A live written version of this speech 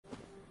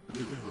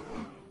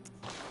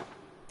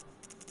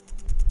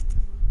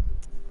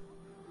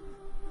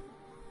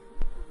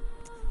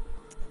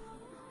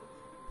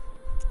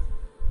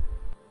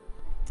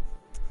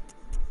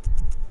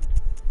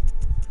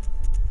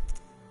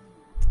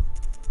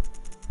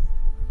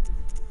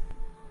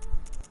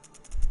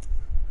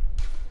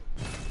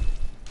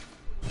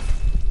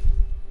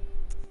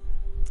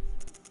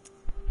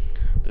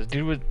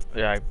dude was,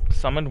 yeah, I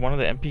summoned one of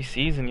the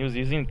NPCs and he was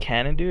using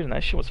cannon, dude, and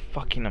that shit was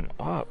fucking him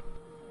up.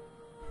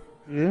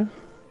 Yeah?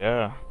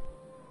 Yeah.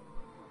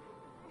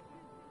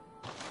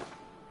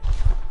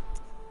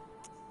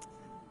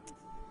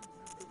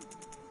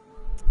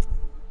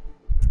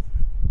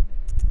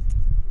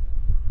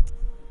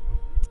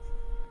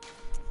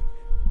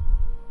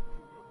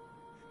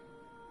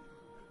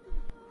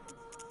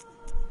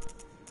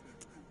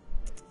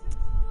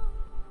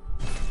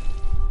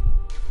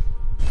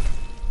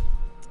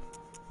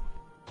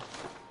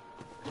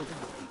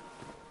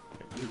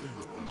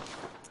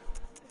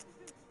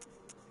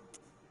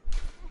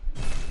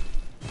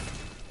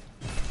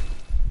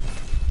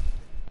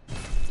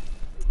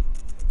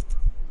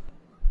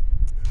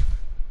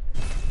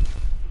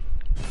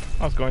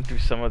 I was going through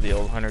some of the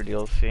old Hunter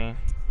DLC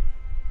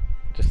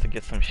just to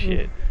get some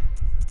shit.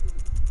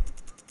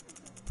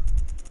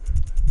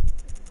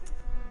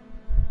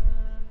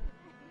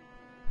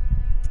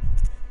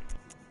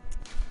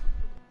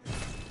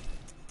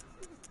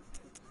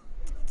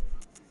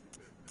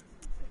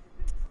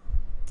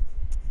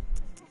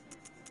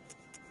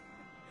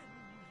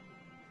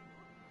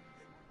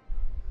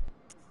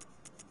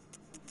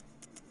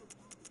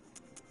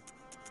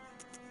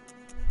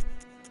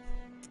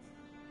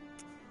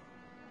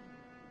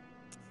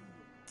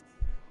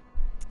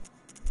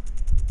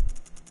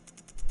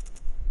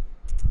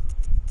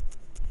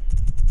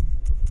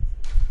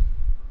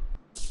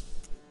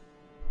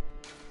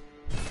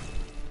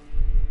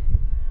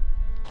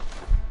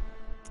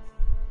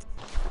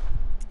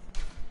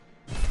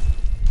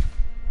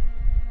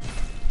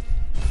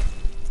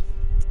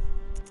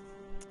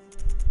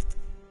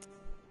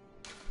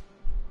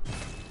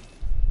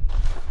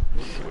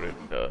 See what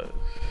it does.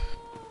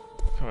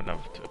 So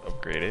enough to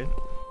upgrade it.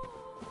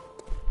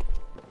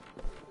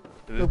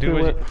 This dude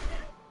was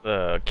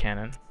the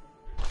cannon,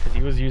 cause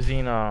he was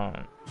using the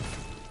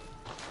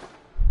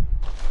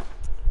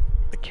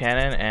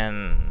cannon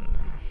and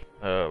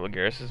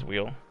Lagaris's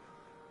wheel.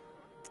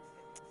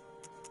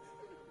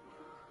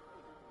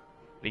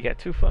 But he got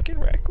too fucking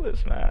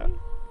reckless, man.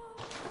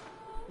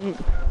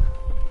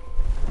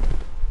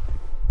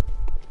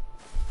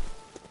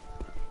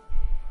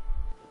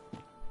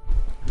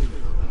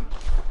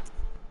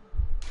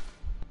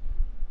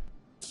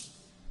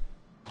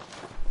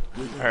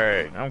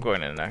 Alright, I'm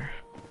going in there.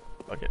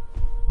 Fuck it.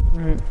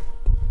 Alright.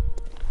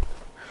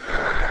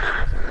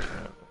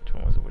 Which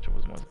one was it? Which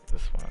one was it?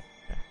 This one.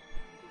 Okay.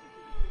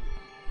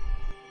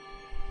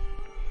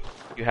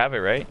 You have it,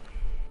 right?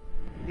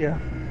 Yeah.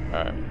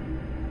 Alright.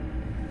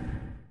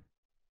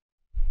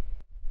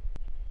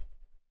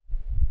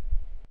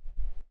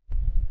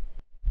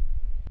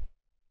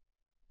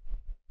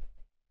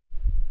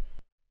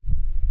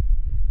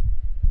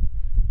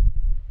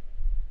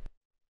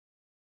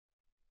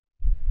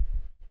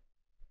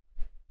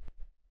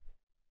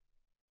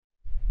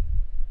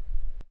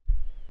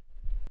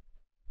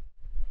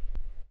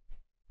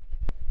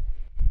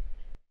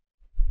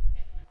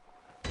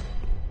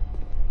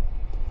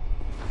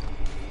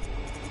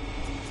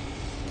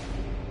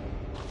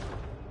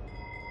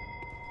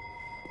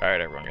 Alright,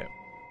 everyone get.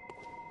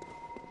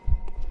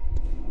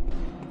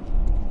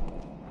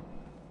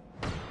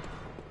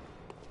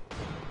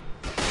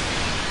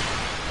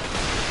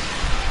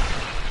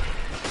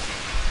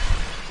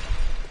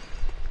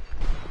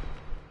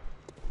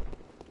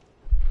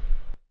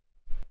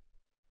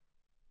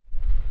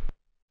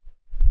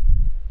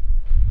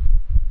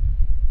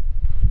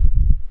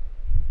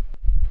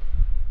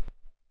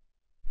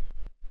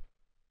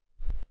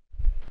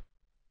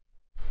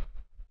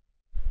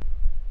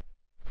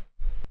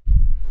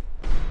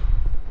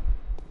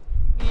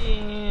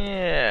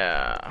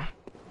 Yeah.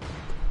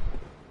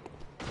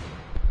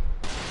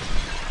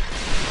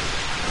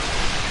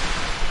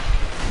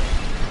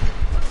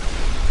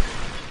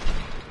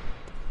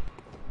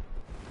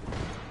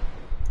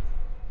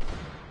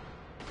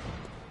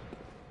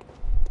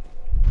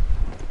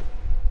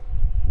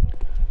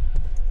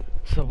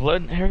 So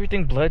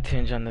everything blood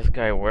tinge on this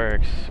guy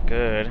works.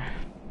 Good.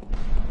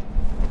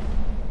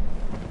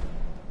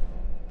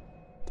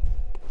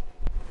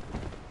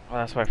 Oh,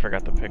 that's why I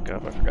forgot to pick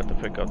up. I forgot to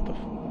pick up the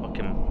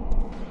fucking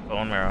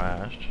bone marrow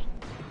ash.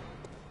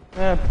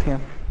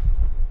 Damn.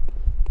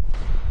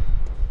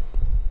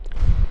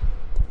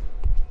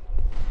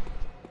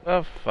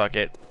 Oh, fuck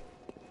it.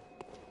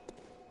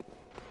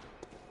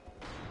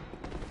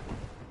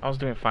 I was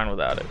doing fine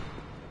without it.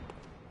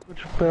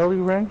 Which bell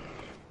you rang?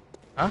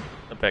 Huh?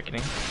 The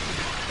beckoning.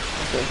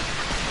 Okay.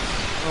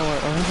 Oh,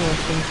 I wonder why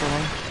it's taking so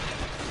long.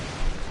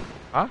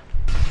 Huh?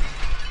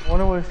 I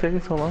wonder why it's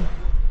taking so long.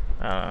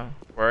 I don't know.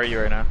 Where are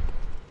you right now?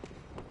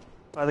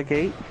 By the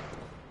gate?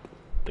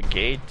 The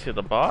gate to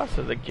the boss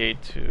or the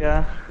gate to...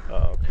 Yeah. Oh,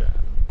 okay. Let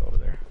me go over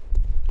there.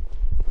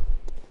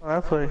 Oh,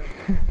 that's why.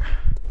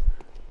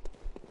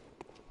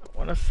 I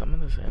want to summon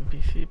this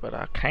NPC, but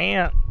I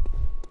can't.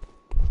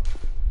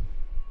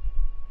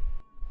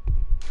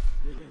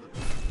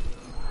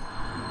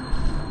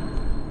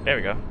 There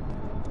we go.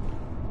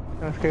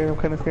 I'm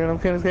kinda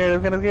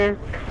scared.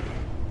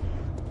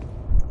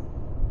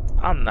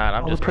 I'm not.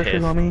 I'm All just the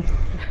pressure's pissed. on me.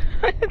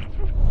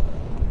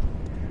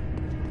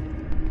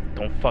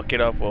 Don't fuck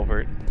it up,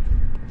 Wilbert.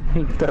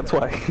 That's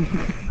why.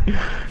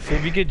 See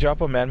if you could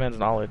drop a madman's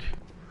knowledge.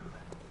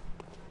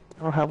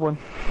 I don't have one.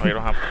 Oh, you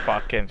don't have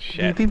fucking Do you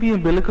shit. think the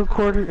umbilical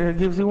cord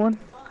gives you one?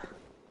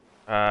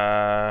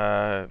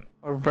 Or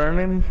Or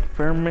vermin?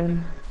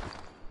 Vermin?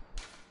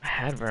 I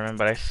had vermin,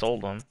 but I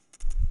sold them.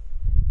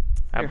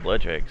 I have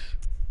blood dregs.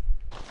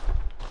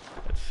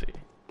 Let's see.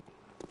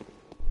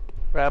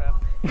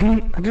 Crap.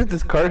 I just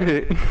discarded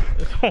it.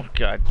 Oh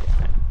god.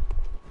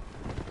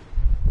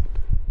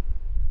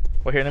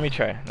 Well, here, let me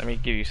try. Let me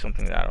give you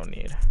something that I don't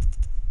need.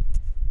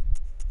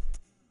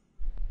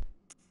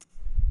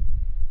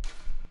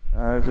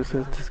 It just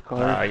says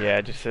discard. Yeah,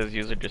 it just says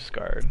user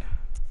discard.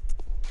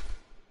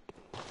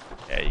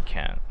 Yeah, you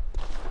can't.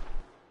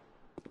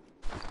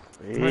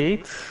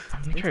 Wait.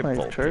 I'm gonna try my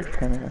bolt. church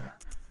cannon.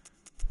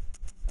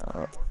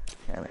 Oh,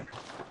 cannon.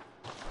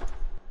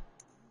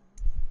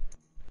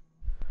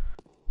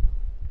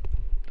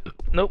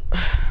 Nope.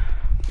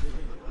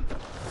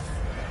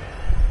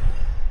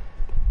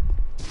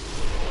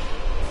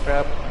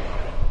 Crap.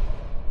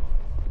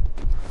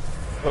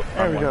 Oh,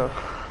 There we one. go.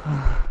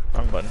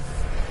 Wrong button.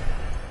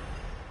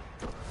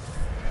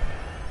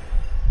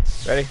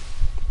 Ready?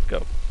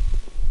 Go.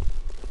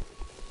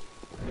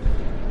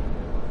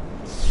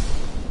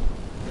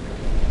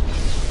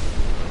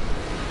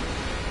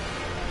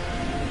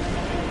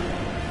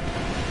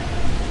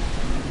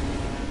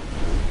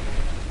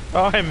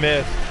 Oh, I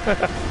missed.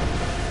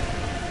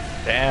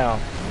 Damn.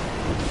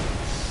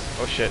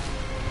 Oh shit.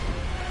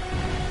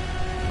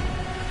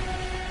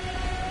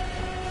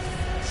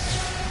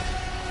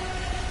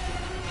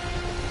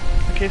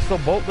 Okay, so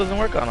bolt doesn't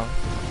work on him.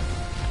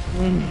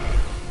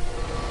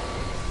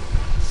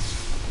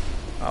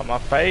 On my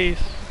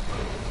face.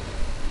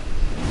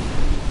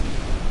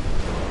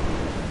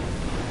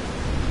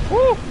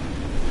 Woo!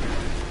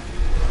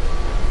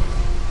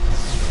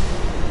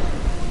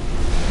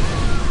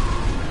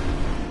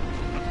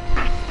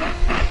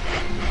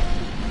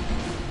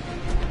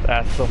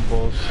 That's some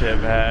bullshit,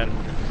 man.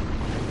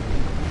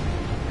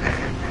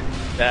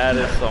 That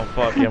is some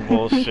fucking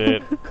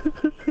bullshit.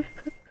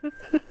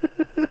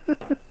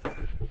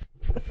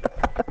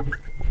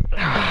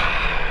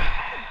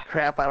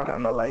 Crap, I don't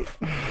have no light.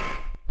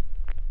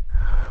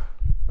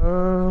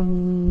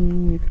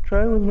 You could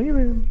try with me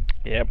then.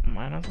 Yep,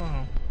 might as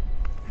well.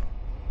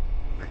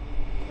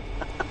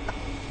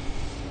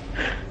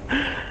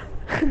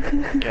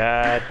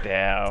 God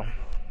damn.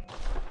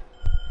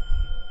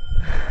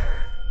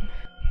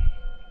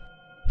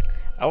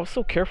 I was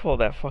so careful of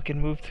that fucking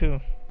move too.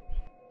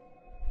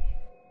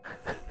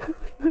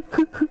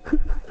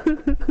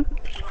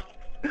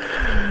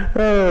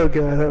 Oh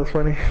god, that was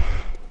funny.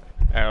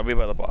 Alright, I'll be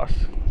by the boss.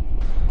 Me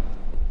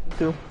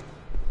too.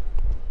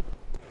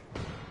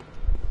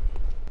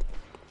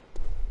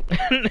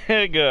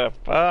 Nigga,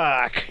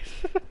 fuck.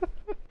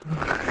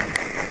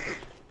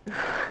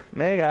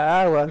 Nigga,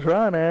 I was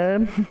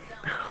running.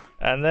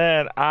 And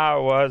then I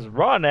was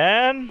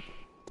running.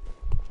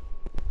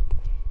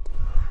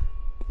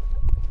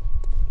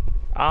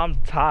 I'm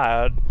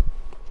tired.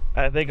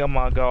 I think I'm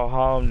gonna go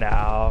home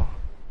now.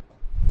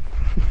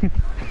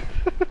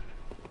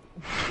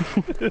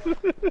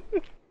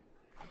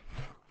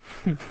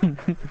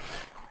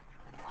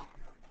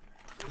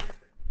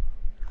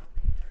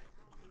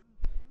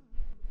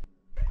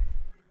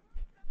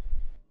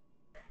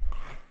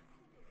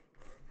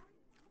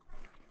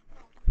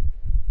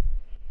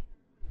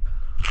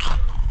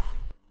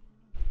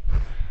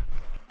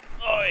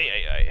 Oy,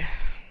 oy, oy.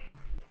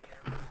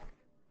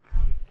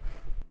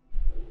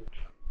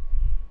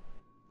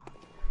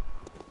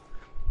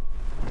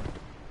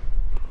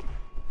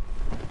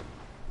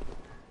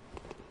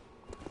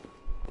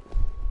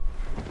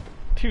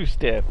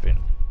 Two-stepping.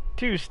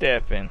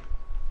 Two-stepping.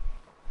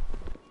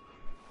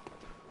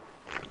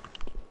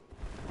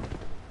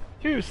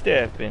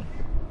 Two-stepping.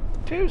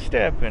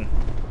 Two-stepping.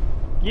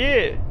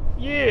 Yeah.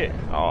 Yeah.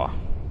 Aw.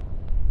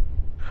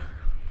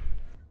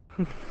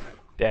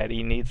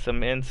 Daddy needs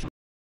some insight.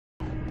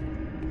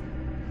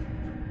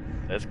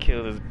 Let's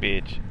kill this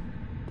bitch.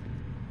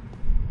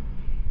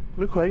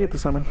 Look who I get to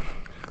summon.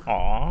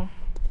 Aw.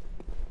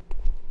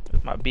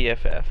 It's my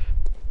BFF.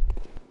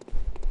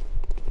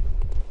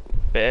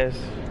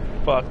 Best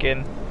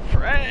fucking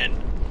friend.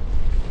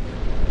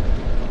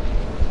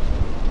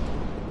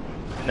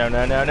 No,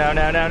 no, no, no,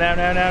 no, no, no,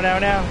 no, no, no,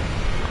 no.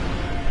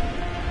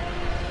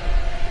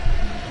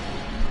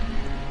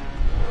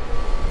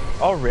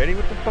 Already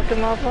with the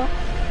fucking lava?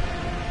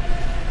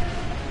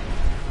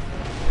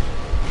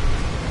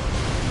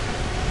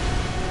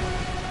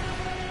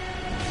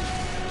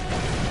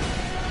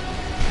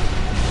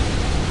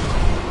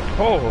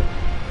 Oh.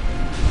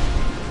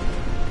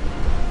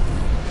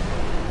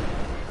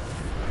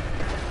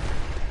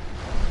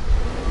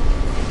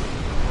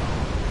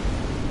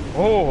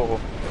 Oh.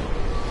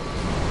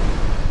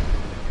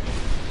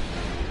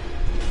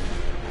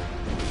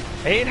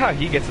 I hate how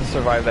he gets to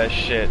survive that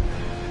shit.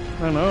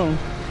 I know.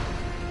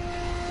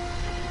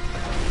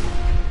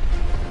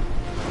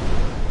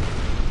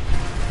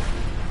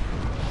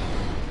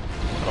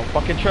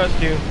 fucking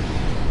trust you.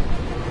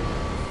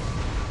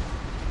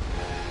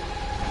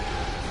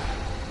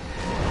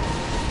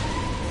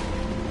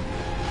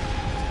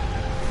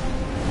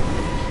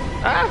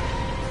 Ah!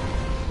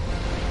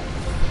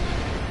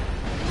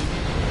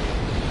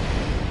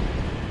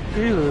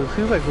 Jesus,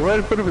 he's like right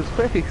in front of his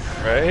face.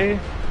 Right?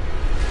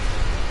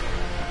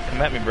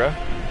 Come at me, bro.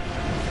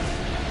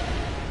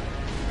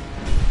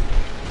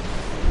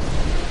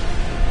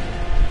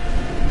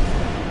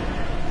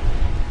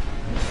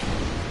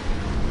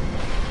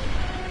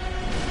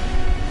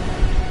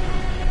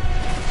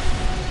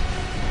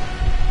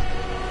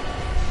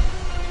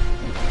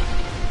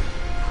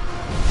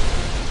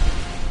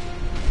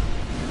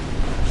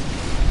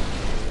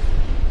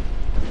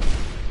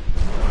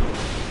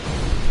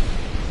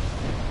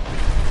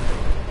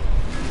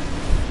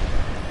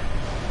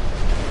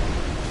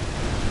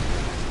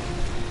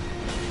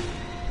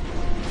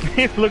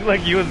 It looked like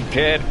he was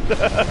dead.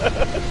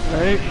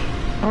 Right?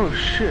 Oh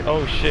shit.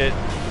 Oh shit.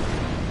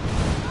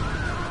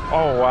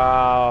 Oh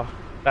wow.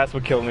 That's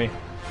what killed me.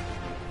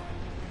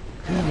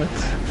 Damn it.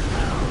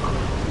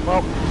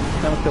 Well,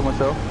 I'm gonna kill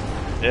myself.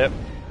 Yep.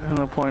 There's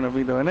no point of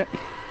me doing it.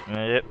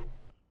 Yep.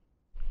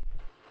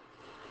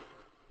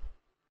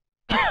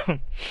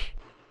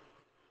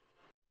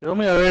 Kill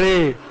me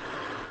already.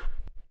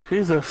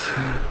 Jesus.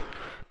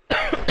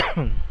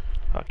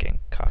 Fucking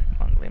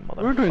cockmongling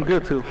motherfucker. We're doing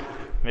good too.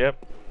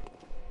 Yep.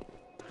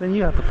 Then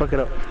you have to fuck it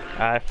up.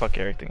 I fuck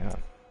everything up.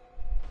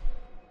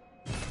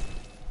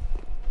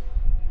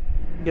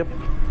 Yep.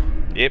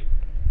 Yep.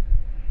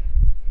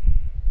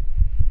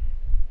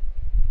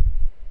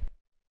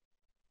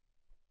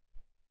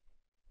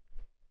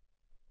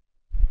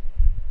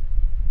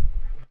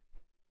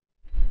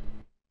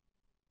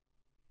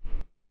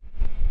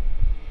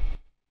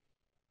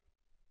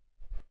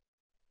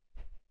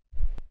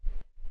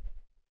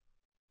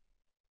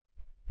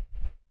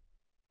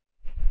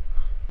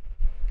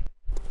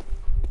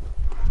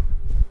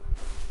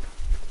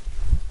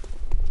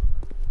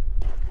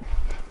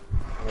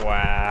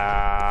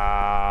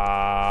 Wow.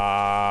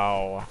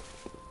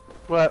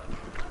 What?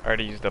 I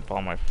already used up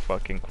all my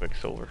fucking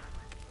quicksilver.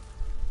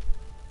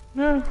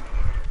 Yeah.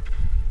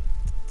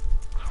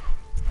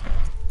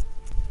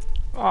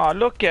 Oh,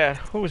 look at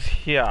who's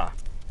here.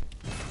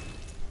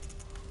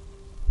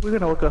 We're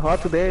gonna work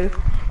hard today.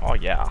 Oh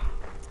yeah.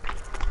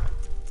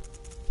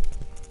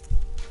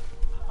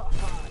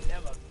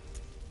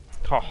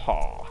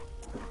 Haha.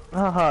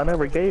 Haha,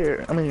 never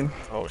gayer. I mean.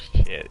 Oh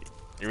shit.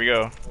 Here we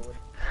go.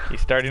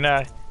 He's starting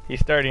now. He's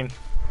starting.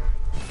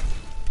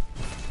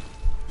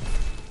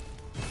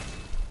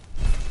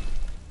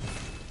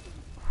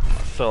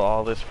 I'll sell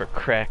all this for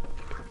crack.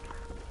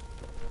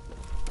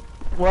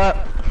 What?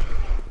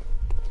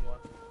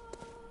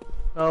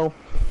 No.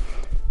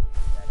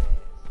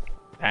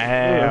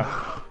 Damn.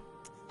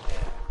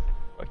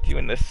 Fuck you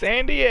in the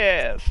sandy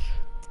ass.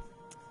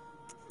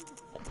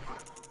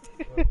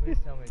 Well, please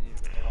tell me you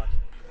watch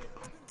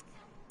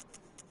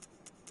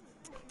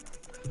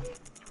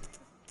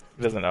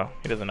He doesn't know.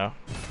 He doesn't know.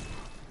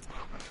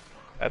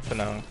 That's a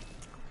no.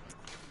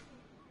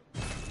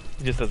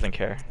 He just doesn't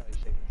care. how he's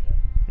shaking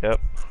his head. Yep.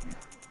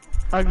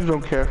 I just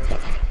don't care.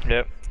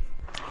 Yep.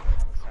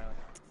 I'm silent.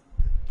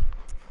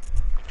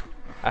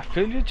 I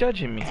feel you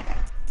judging me,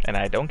 and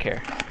I don't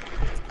care.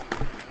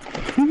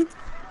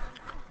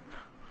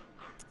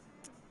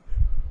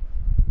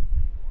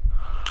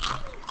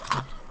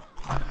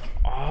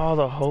 Oh,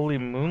 the holy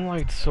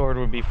moonlight sword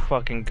would be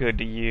fucking good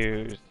to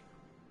use.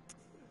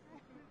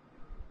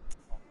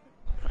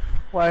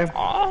 Why?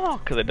 Oh,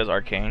 because it does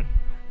arcane.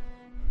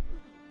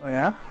 Oh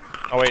yeah?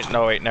 Oh wait,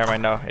 no, wait, never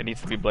mind, no. It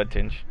needs to be blood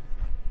tinge.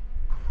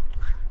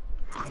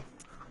 Yeah,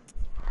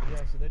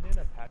 so they're doing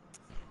a pack.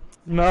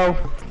 No.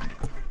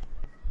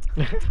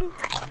 We'll get it.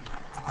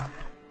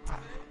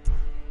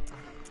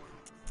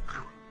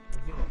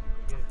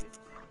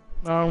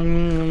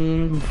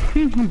 I'm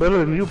better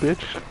than you,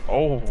 bitch.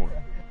 Oh,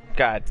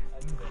 god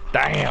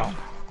damn.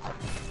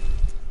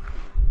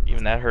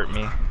 Even that hurt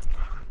me.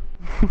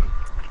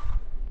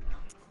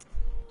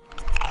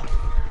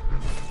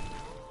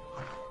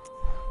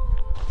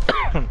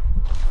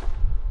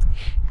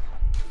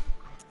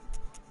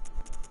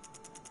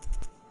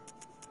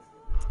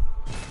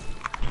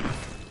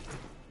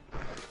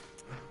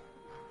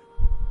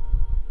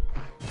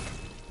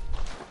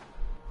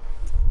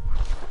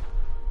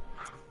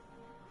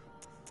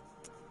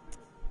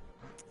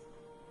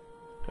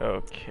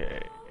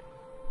 Okay.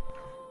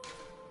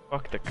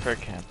 Fuck the crick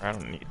hammer, I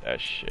don't need that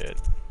shit.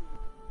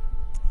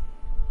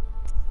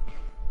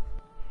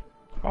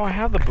 Oh, I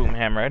have the boom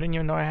hammer, I didn't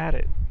even know I had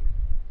it.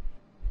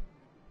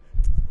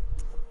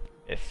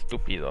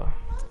 Estúpido.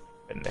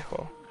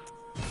 Pendejo.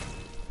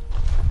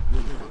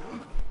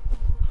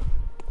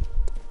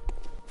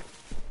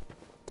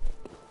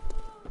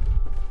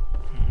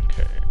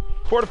 Okay.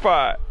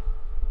 Fortify!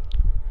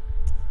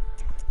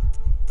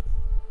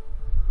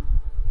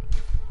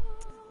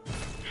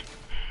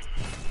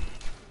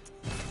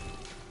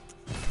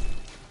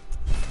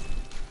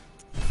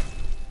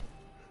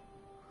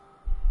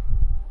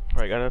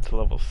 I got up to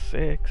level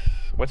 6.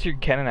 What's your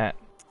cannon at?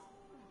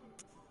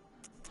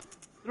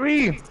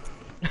 3.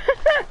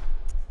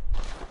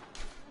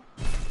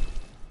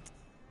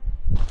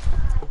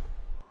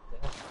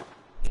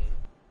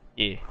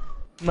 Yeah.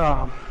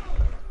 No.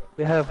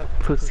 They have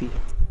pussy.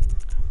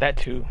 That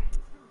too.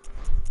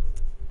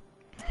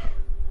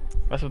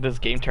 That's what this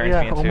game turns me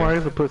Yeah, into. Omar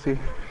is a pussy.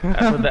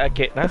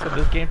 That's what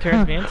this game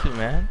turns me into,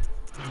 man.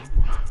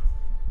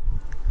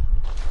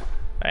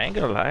 I ain't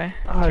gonna lie.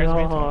 It turns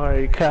me into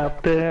Aye,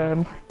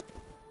 Captain.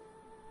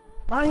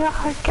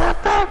 Aye,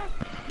 Captain.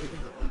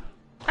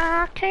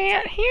 I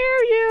can't hear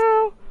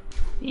you.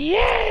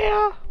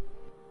 Yeah.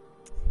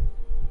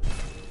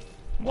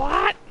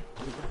 What?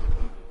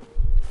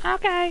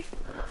 Okay.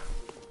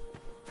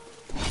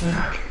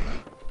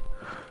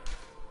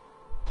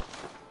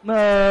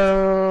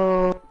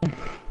 No.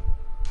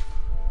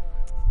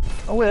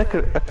 Oh wait, I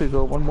could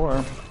go one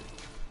more.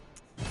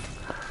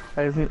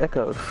 I just need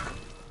echoes.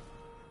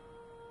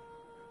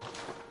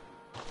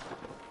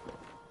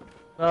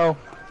 No.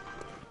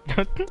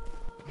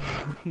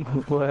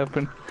 What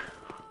happened?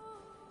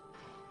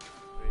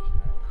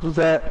 Who's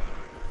that?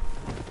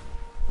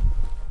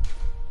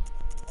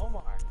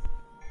 Omar.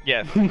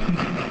 Yes. No, you're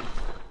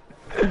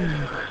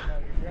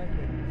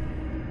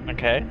graduating.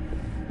 Okay.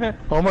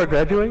 Omar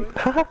graduate?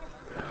 Would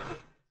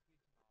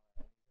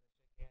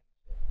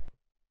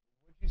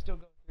you still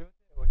go through with it,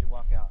 or would you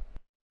walk out?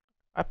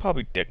 I'd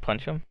probably dick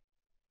punch him.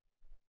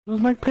 Who's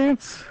my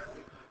pants? That's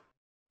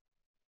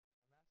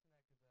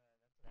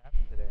what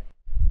happened today.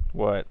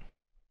 What?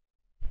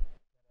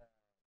 Some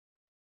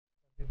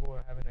people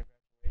were having their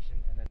graduation,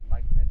 and then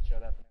Mike Pence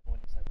showed up, and everyone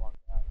just like walked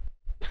out.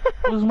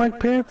 Who's my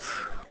pants?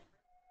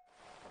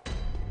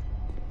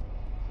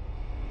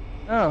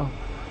 Oh.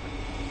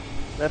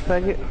 That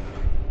faggot?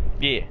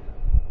 Yeah.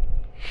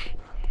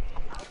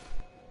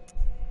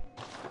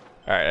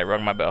 Alright, I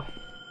rung my bell.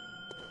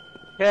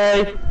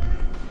 Okay.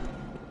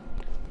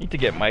 Need to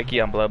get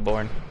Mikey on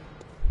Bloodborne.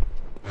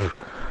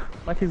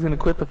 Mikey's gonna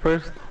quit the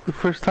first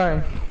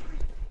time.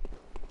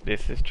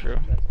 This is true.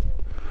 That's what,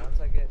 once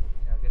I get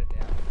it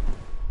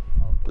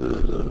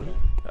down,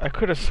 I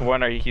could have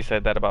sworn he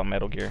said that about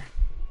Metal Gear.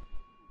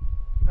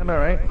 I know,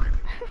 right?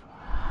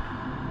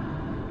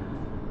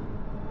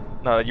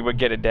 No, you would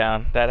get it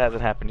down. That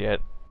hasn't happened yet.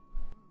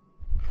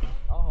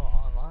 oh,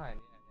 online,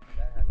 yeah,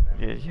 that hasn't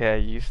happened. Yeah,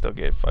 you still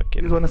get You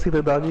fucking... wanna see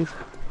the doggies?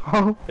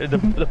 Oh.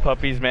 The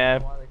puppies,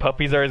 man.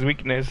 Puppies are his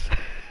weakness.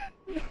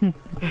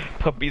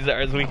 Puppies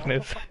are his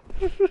weakness.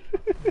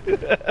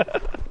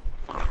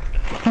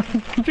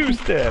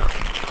 Two-step.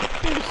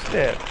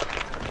 Two-step.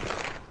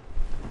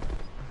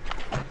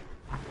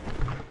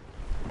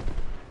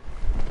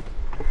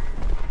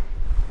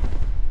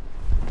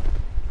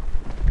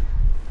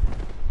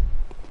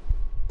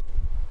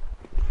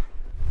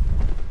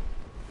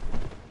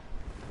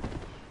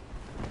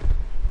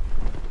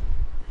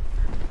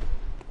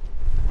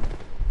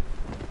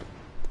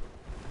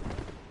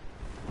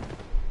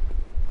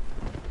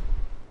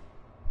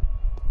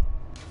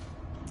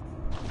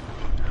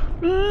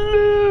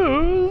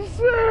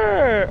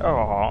 Loser!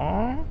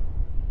 Aww.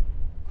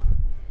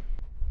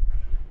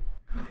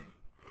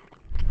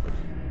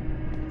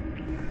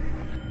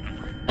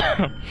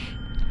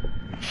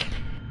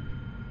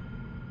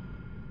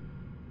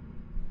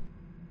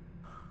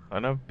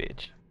 Son of a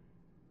bitch.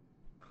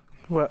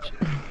 What?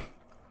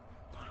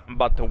 I'm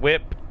about to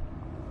whip.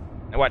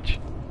 Watch.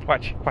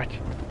 Watch. Watch.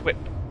 Whip.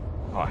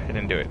 Oh, I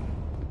didn't do it.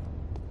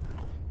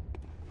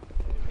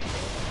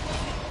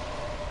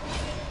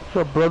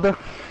 What's up, brother?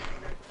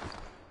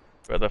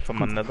 Brother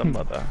from another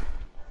mother.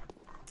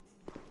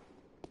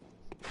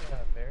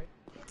 Barry?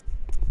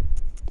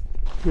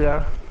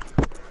 Yeah.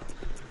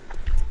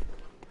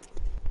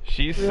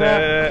 She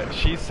said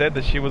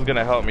that she was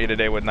gonna help me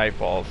today with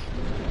Nightfalls.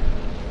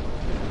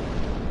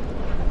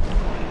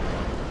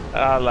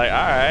 I was like,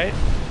 alright.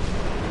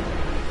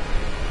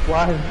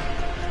 Why?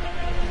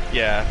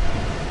 Yeah.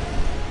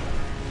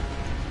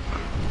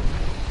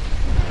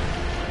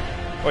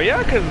 Well,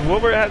 yeah, because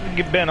Wilbur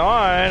hasn't been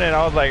on, and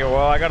I was like,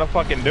 well, I gotta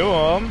fucking do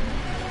him.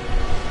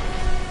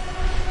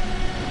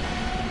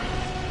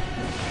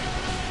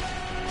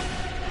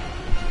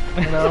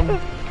 And,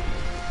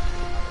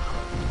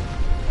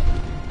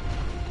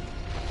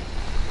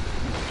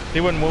 See,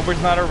 when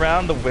Wilbur's not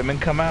around, the women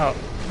come out.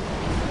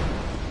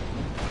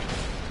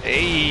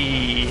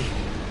 Hey.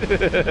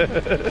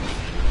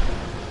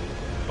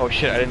 Oh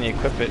shit, I didn't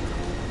equip it.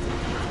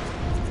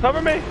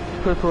 Cover me!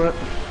 Equip what?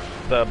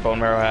 The bone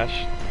marrow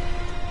hash.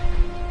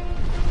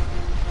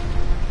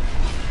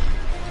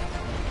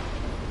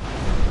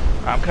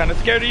 I'm kind of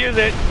scared to use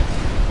it.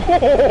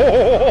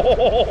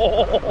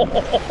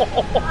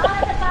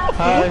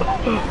 Hi.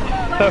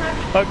 I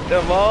fucked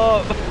him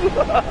up.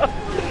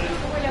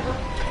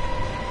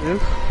 Yes?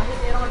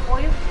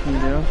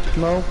 Yeah.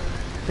 No.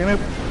 Tiene.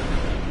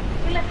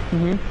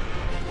 Mhm.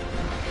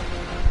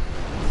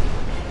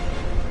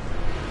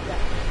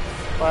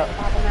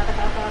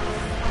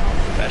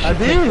 That I shit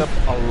did. takes up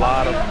a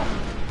lot of...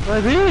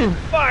 I did.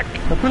 Fuck!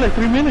 I feel like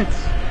 3 minutes.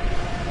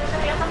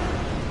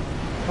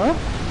 Huh?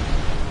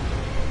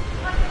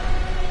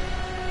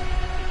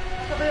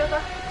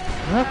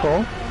 That's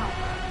cool.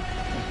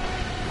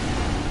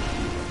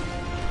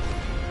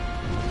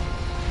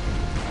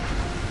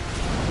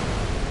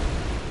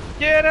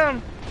 Get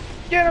him!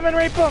 Get him and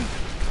rape him!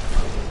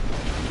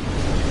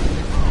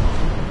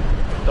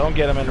 Don't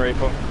get him and rape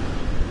him.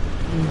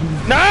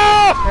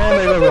 No! And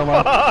they go,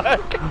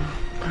 Fuck!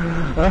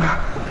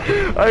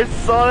 I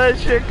saw that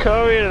shit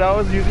coming and I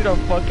was using a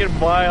fucking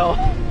vial.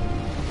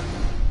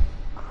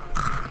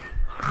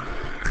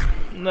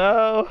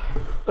 No.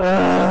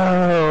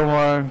 Oh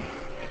my.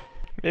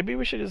 Maybe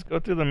we should just go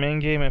through the main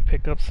game and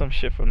pick up some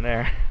shit from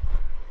there.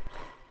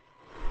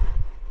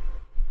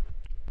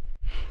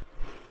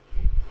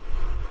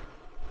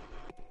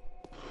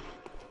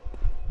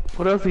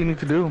 What else do you need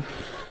to do?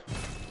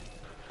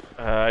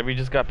 We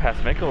just got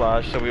past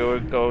Mikolaj, so we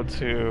would go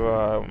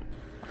to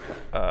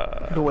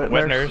The wet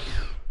Wet nurse. Nurse.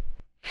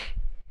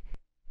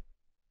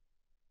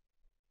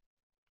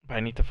 But I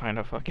need to find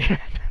a fucking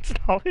advanced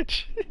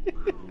knowledge.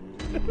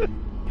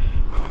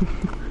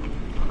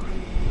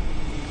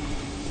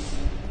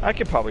 I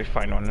could probably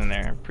find one in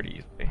there pretty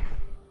easily.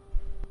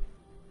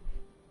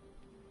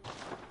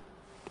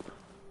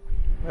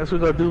 Guess we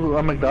gotta do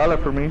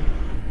amygdala for me.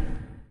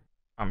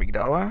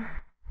 Amygdala?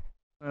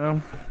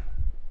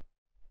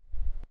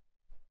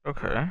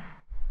 Okay.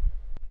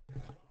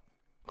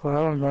 Well,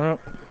 I haven't done it.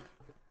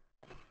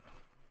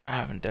 I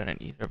haven't done it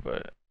either,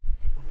 but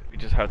we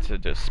just had to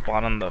just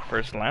spawn on the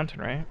first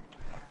lantern, right?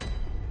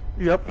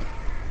 Yep.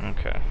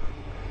 Okay.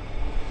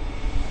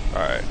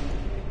 Alright.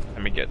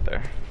 Let me get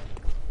there.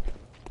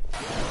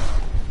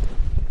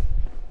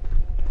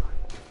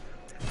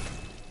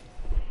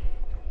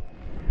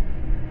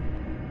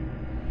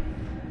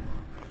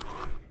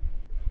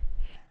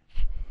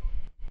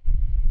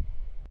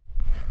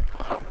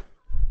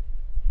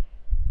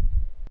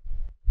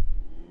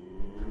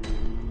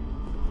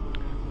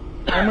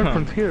 I'm in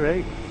Frontier,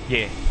 right?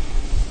 Yeah.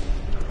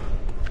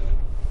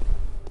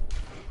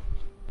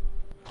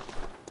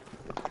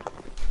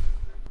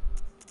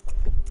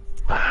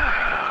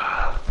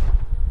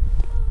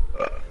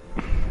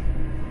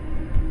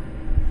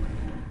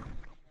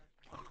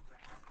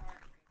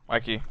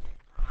 Mikey.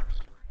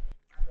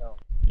 No.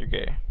 You're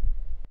gay.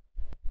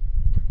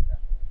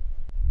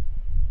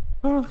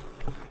 Huh.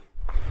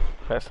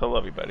 I still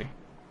love you, buddy.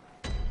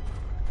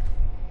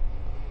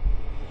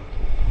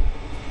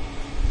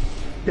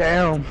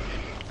 Damn.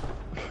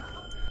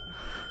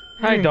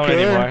 I You don't care?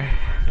 anymore.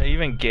 You're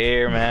even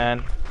gayer,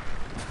 man.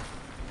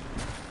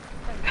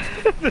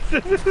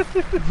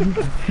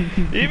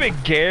 You're even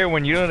gayer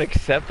when you don't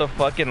accept the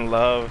fucking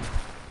love.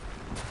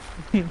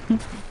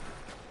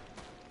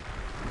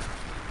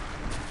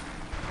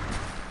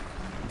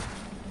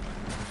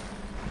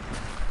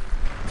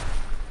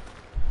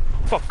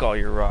 Fuck all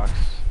your rocks.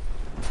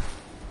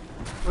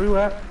 Where you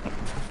at?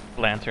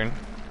 Lantern.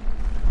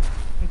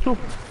 Cool.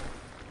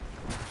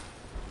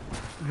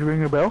 Did you ring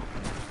your bell?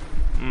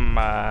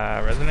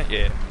 My resonant?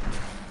 Yeah.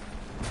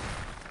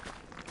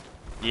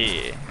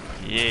 Yeah.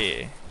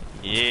 Yeah.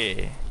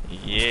 Yeah.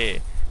 Yeah.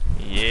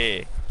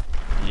 Yeah.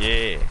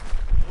 Yeah.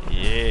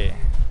 Yeah.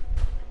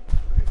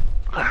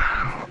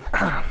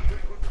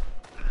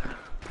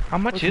 How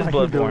much What's is Mikey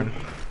Bloodborne? doing?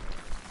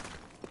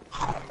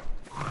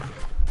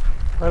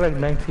 I like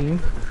 19.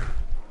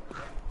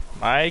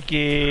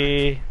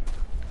 Mikey.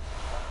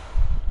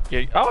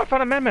 Yeah. Oh, I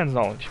found a Madman's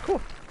knowledge.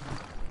 Cool.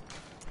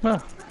 Huh.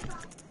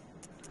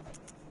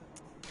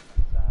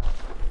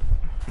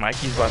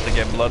 Mikey's about to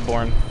get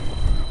Bloodborne.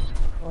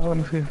 Oh, let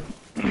me see.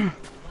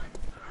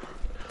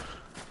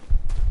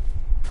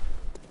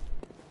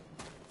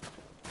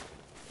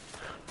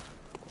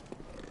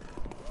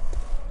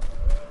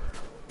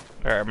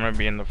 Alright, I'm gonna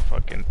be in the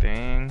fucking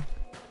thing.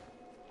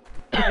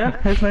 Yeah,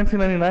 it's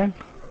 1999.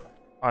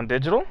 On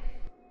digital?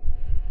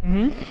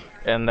 Mm-hmm.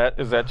 And that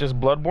is that just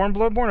Bloodborne,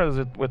 or is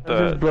it with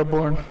This is the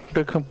Bloodborne.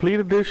 The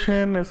complete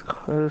edition is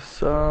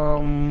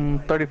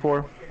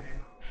 34.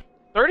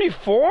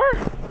 34?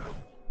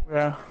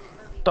 Yeah.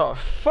 The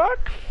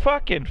fuck?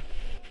 Fucking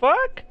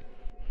fuck?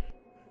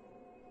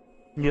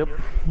 Yep.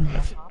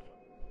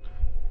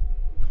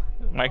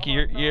 Mikey,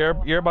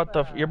 you're about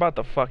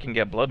to fucking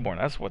get Bloodborne.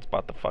 That's what's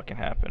about to fucking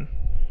happen.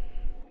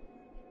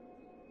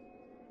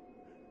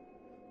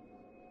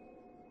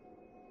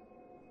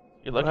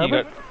 You're lucky you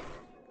got.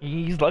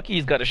 He's lucky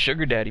he's got a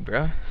sugar daddy,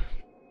 bro.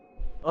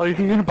 Oh, you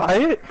gonna buy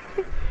it?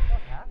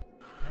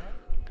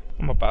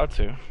 I'm about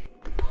to.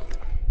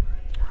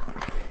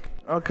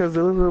 Oh, cause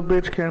the little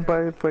bitch can't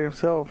buy it for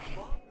himself.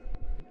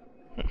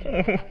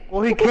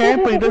 Well, he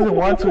can, but he doesn't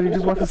want to. He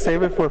just wants to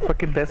save it for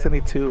fucking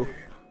Destiny 2.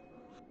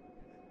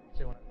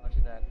 Actually, when I'm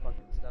watching that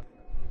fucking stuff.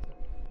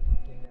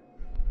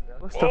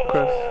 What's Tough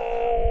Crust?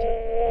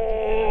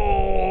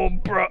 Oh,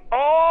 bro.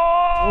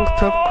 Oh, What's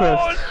Tough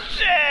Crust?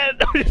 shit!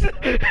 Does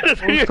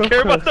he Tough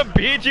care about the Crust?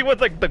 beach? He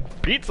wants like the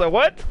pizza.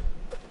 What?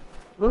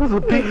 What was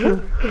the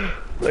pizza?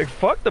 Like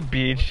fuck the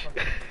beach.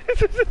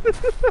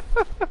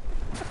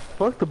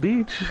 Fuck the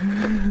beach.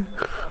 I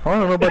don't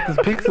know about this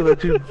pizza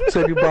that you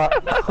said you bought.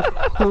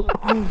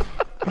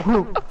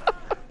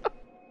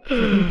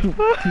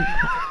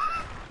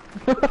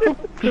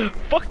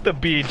 Fuck the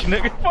beach,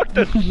 nigga. Fuck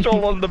the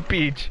stroll on the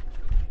beach.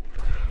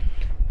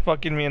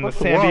 Fucking me in the Fuck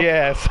the sandy walk.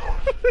 ass.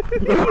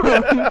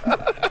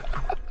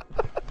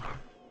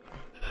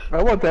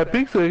 I want that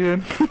pizza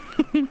again.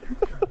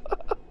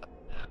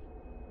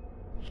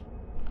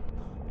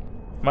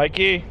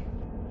 Mikey.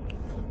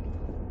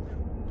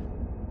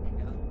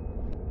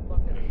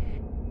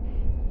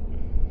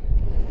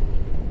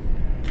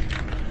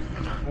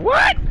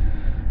 What?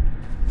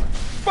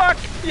 Fuck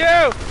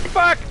you!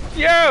 Fuck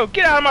you!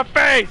 Get out of my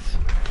face!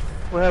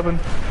 What happened?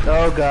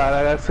 Oh god,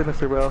 I got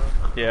sinister, bro.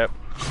 Yep.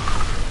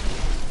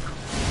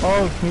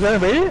 Oh, you got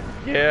invaded?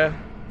 Yeah.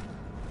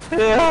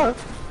 Yeah.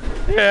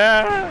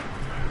 Yeah.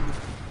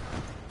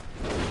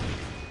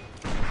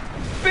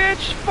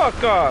 Bitch,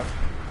 fuck off.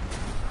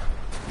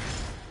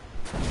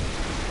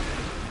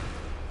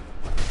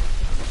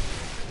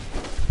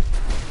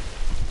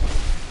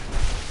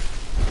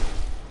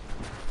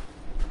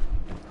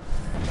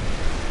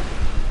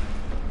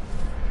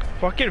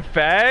 Fucking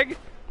fag.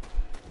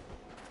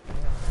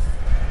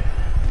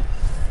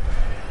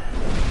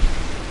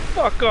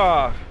 Fuck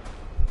off.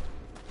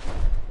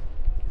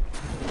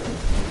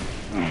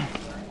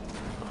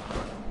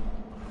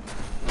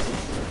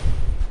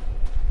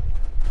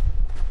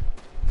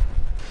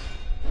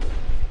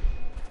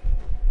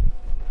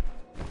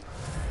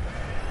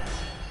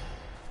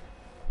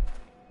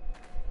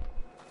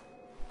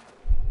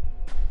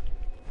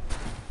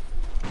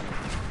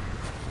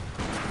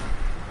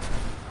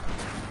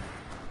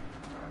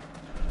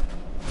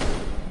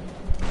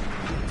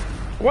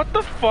 What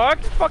the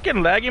fuck? You fucking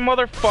laggy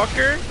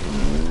motherfucker.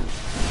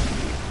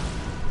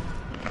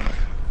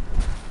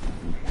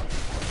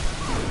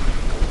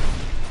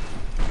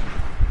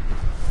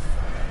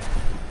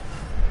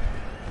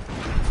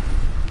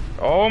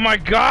 Oh my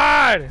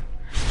god!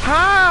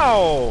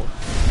 How?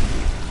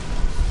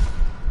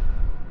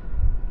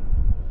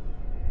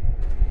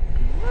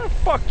 Oh,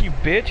 fuck you,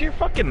 bitch. You're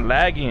fucking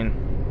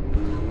lagging.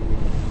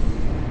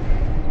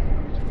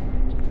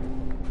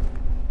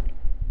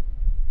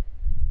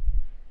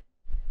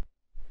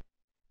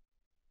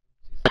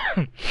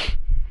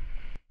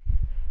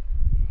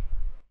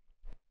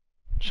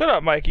 Shut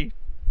up, Mikey.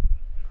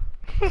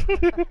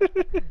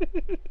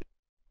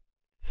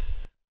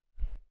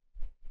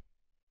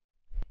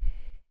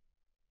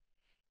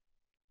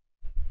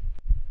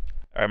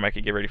 Alright,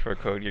 Mikey, get ready for a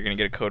code. You're gonna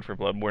get a code for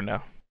Bloodborne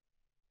now.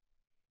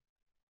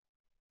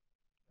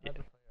 Yeah.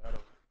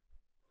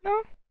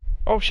 No?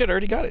 Oh shit, I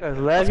already got it. That's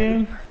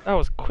lagging. That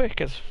was quick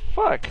as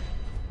fuck.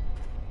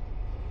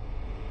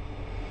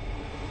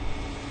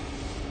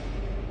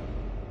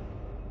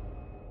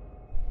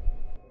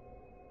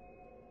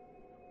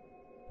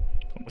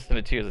 I'm gonna send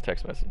it to you as a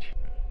text message.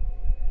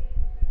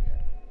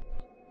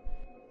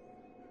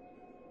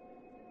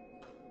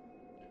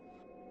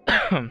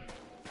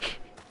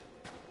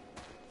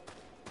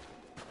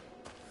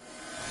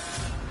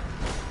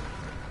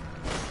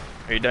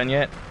 Are you done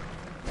yet?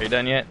 Are you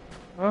done yet?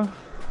 Huh?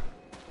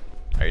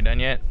 Are you done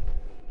yet?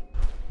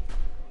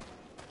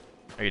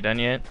 Are you done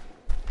yet?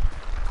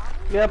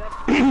 Yep.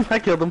 I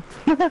killed him.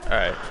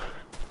 Alright.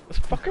 This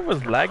fucker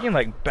was lagging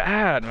like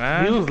bad,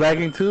 man. He was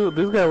lagging too.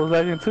 This guy was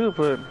lagging too,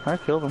 but I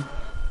killed him.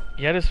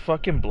 He had his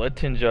fucking blood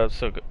tinge up,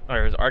 so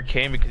or his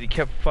arcane because he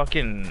kept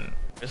fucking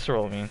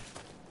visceral me.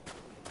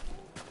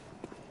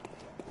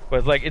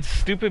 But like it's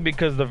stupid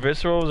because the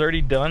visceral was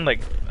already done. Like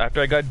after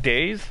I got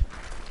dazed,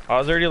 I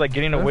was already like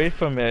getting away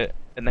from it,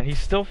 and then he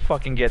still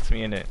fucking gets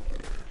me in it.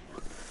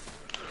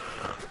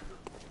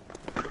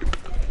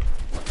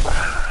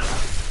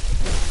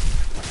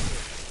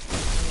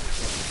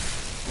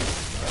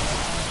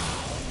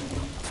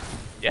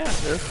 Yeah.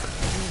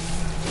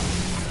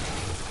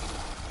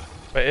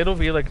 But it'll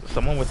be like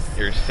someone with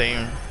your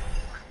same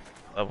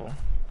level.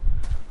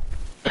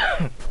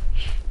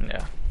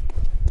 Yeah.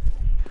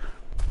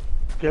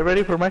 Get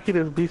ready for Mikey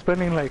to be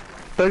spending like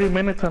 30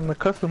 minutes on the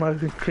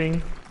customizing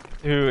screen.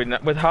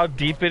 Dude, with how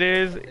deep it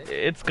is,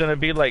 it's gonna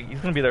be like, he's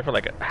gonna be there for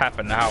like a half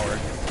an hour.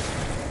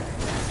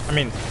 I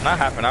mean, not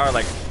half an hour,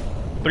 like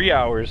 3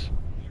 hours.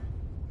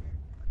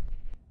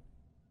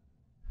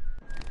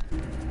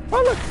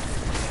 Oh look!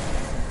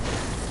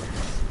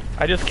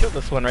 I just killed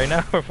this one right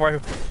now before I...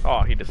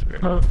 Oh, he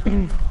disappeared.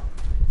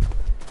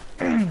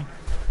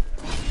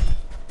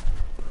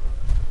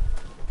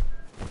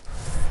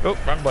 Oh,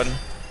 wrong button.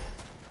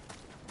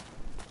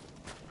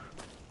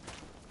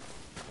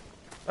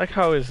 Like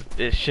how his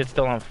shit's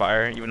still on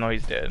fire, even though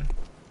he's dead.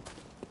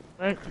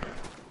 Right.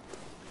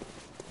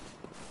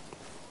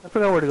 I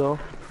forgot where to go.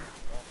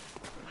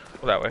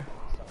 Go that way.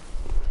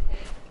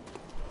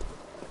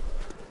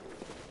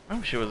 I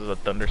wish it was a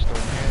thunderstorm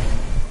here.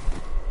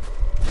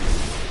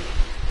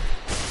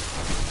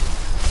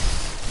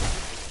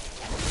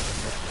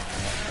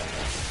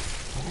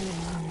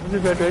 Where's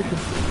your graduation?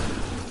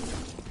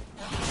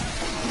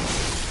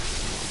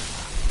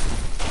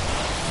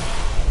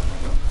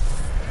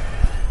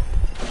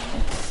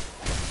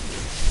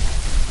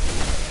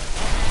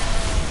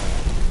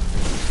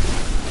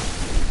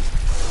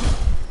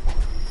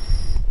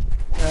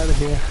 Out of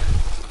here.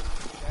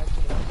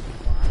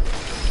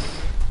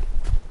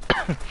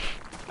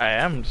 I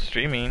am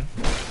streaming.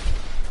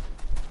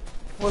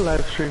 What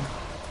live stream?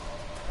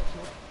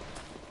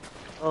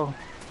 Oh.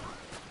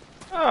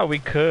 Oh, we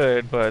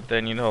could, but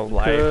then you know,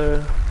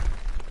 life.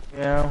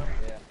 Yeah.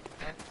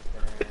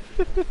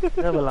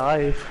 We have a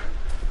life.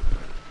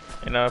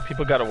 You know,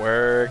 people gotta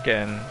work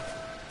and,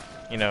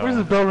 you know. Where's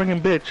the bell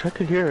ringing bitch? I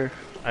could hear her.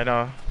 I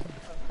know.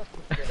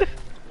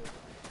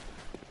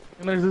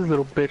 And there's this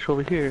little bitch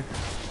over here.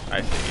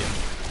 I see it.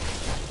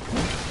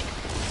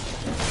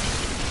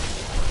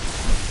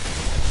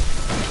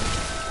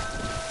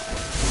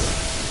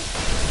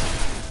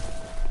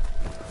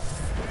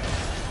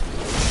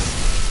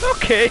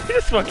 Okay,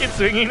 he's fucking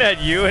swinging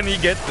at you and he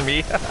gets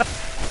me.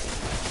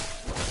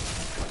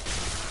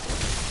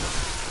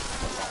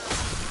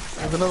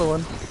 There's another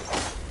one.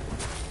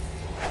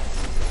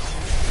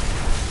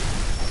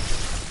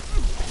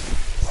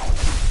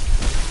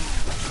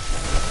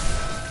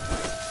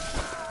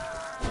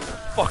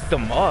 Fucked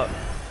them up.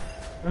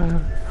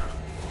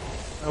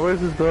 Now where's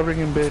this bell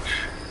ringing bitch?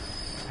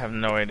 I have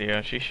no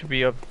idea. She should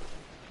be up.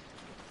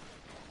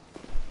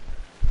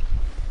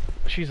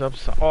 She's up.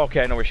 Oh,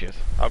 okay, I know where she is.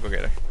 I'll go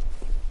get her.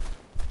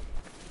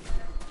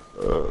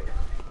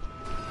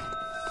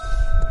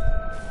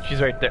 She's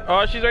right there.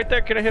 Oh, she's right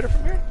there. Can I hit her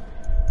from here?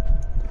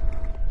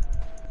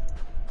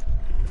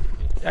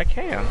 I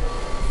can.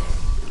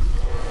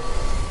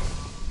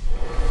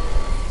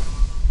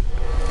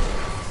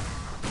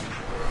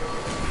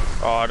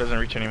 Oh, it doesn't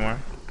reach anymore.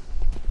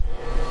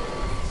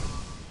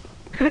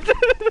 You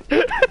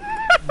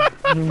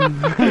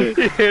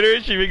hit her,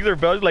 she rings her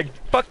bell, she's like,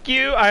 fuck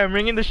you, I am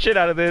ringing the shit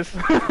out of this.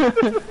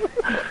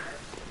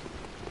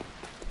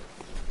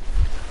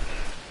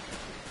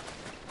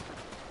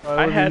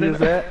 I had it.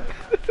 That?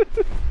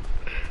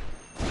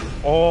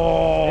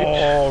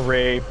 Oh,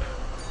 rape.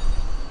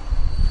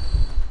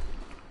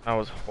 That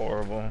was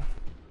horrible.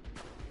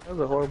 That was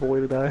a horrible way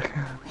to die.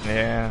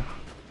 Yeah.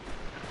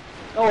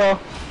 Oh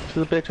well,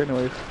 she's a bitch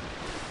anyways.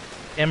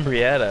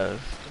 Embriettas.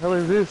 What the hell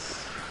is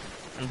this?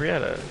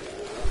 Embrietta.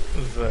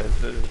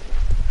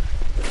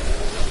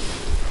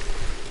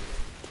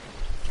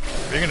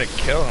 If you're gonna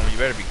kill him, you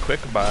better be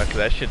quick about it, cause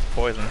that shit's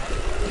poison.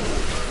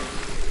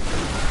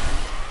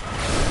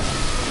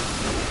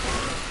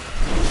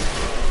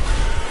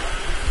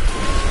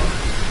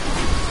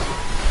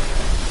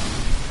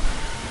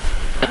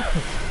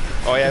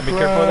 Oh yeah, be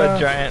careful of that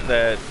giant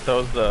that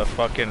throws the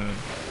fucking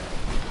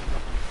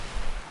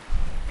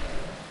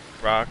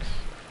rocks.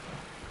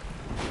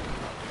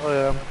 Oh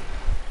yeah.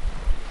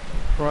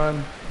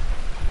 Run.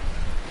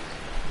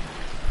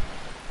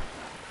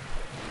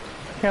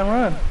 I can't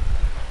run.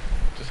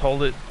 Just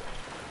hold it.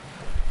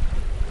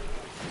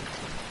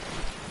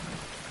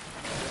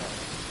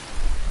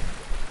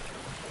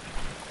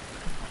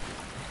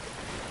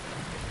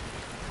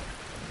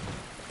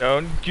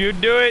 Don't you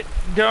do it!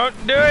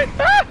 Don't do it!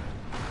 Ah!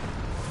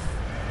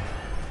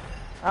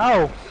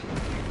 Ow!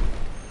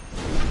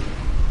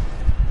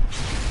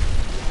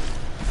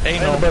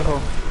 Ain't no.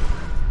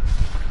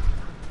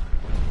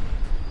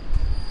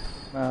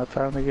 Now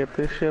time to get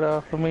this shit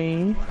off of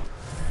me.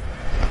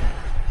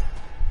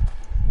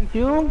 Thank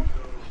you.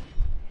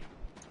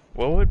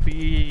 What would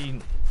be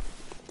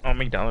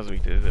McDonald's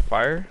week? Is it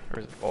fire or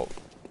is it bolt?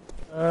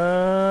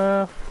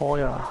 Oh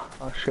yeah.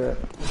 Oh shit.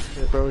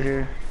 Shit over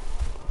here.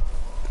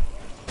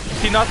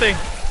 See nothing.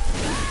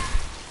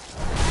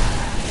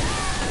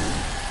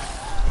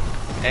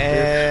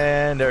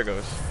 And there it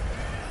goes.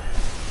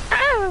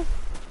 Ah!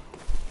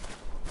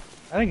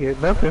 I didn't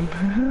get nothing.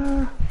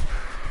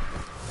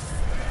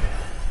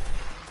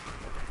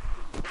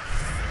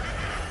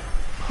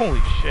 Holy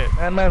shit.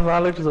 And my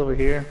knowledge is over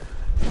here.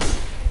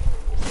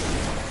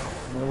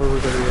 Where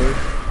was it?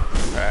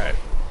 Alright.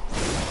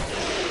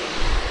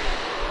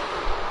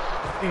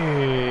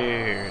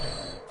 Dude.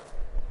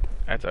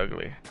 That's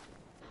ugly.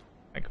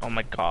 Like, oh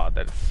my god,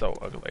 that is so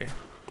ugly.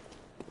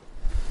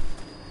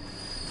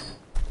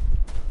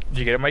 Did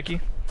you get it,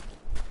 Mikey?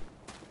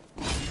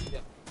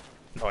 Yeah.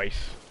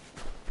 Nice.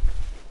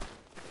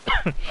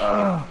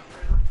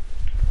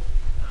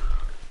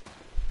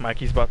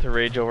 Mikey's about to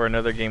rage over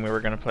another game we were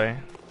gonna play.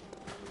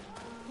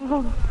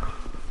 Is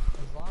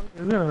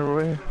it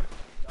away?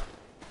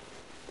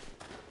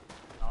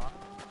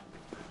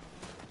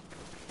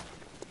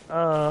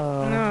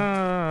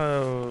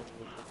 No.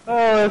 Oh,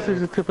 that's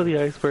just the tip of the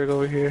iceberg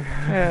over here.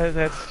 Yeah,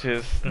 that's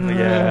just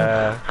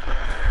yeah.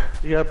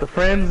 You got the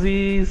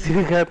frenzies,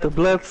 you got the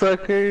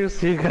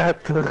bloodsuckers, you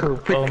got the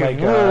freaking Oh my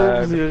god,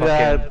 wolves, the you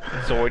fucking got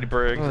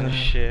Zoidbergs and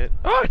shit.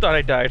 Oh, I thought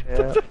I died.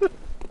 Yeah.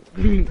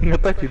 I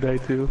thought you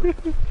died too.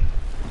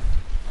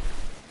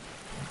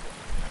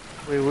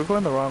 Wait, we're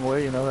going the wrong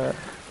way, you know that?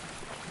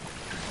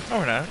 No,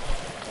 we're not.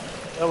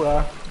 Oh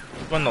well.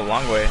 We're going the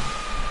long way.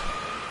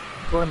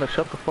 We're going the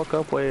shut the fuck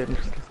up way and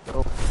just let's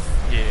go.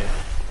 Yeah.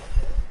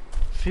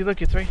 See,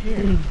 look, it's right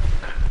here.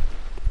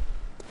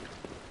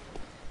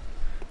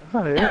 That's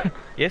not it.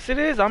 Yes, it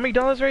is.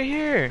 Amygdala's right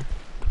here.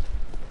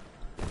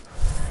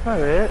 That's not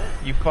it.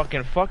 You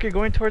fucking fuck, you're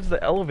going towards the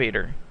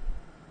elevator.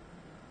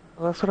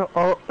 Well, that's what I,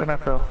 oh, and I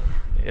fell.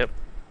 Yep.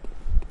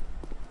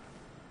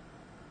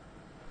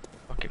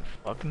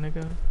 looking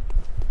nigga.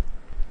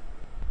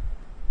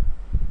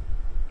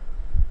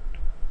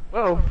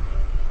 Whoa.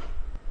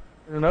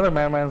 There's another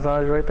madman's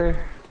knowledge right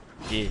there.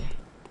 Yeah.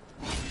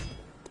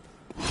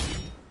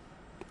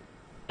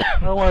 I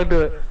don't want to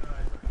do it.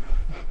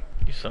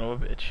 You son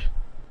of a bitch.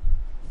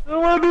 I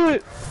don't want to do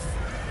it.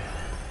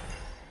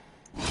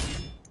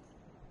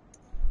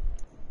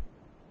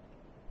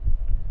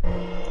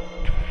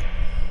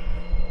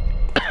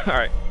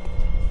 Alright.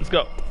 Let's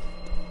go.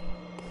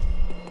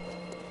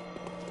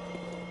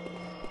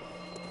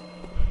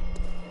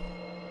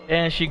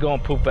 And she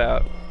gonna poop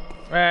out.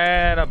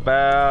 Right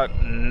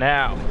about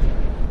now.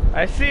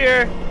 I see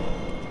her.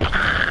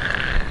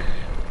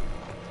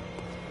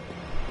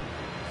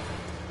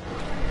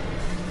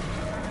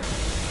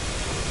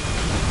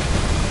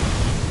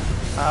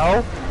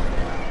 Ow.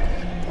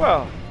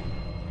 Well,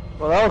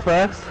 That was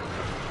fast.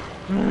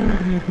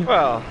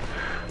 well.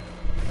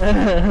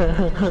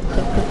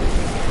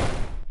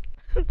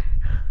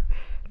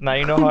 Now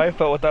you know how I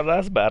felt with that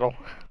last battle.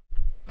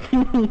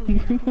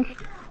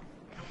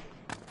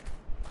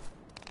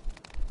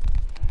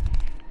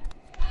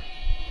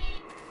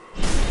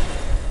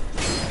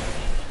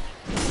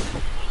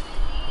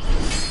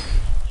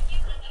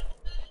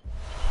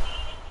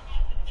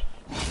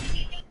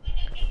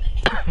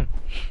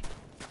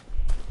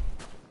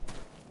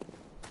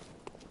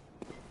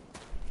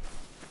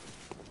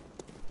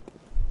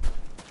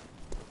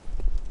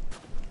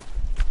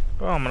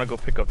 Oh, I'm gonna go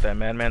pick up that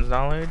madman's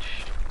knowledge.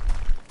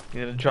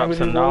 You gonna drop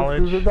some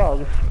knowledge? We can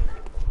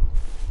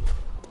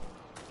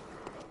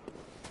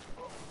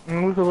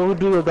go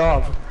do the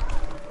dog.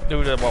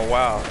 Dude, oh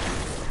wow.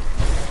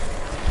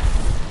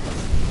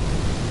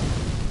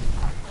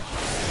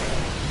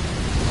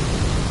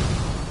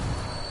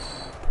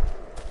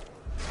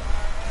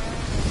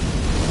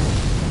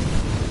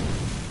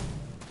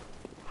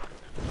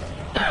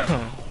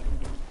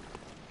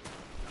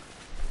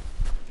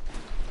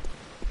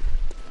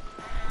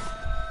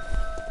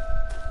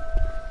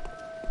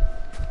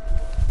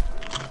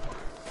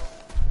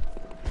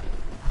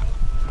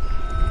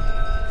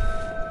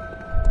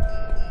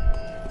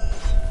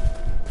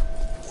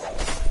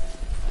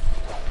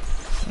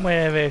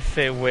 Mueve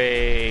ese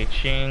wey,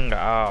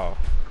 chingao.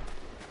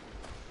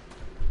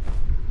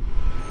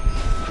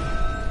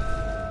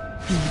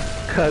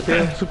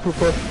 Goddamn super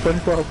puff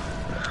SpongeBob.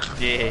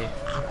 Yeah.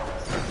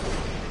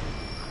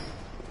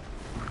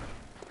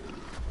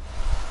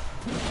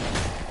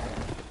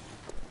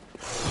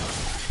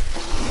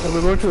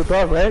 We're going to the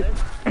dog, right?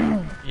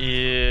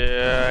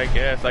 Yeah, I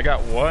guess. I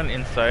got one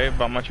inside,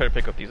 but I'm gonna try to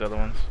pick up these other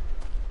ones.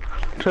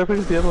 Try to pick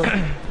up the other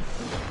one.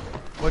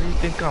 What do you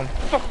think I'm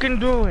fucking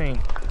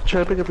doing?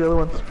 Try to pick up the other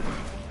ones.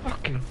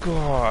 Fucking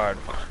god.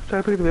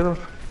 Try to pick up the other ones.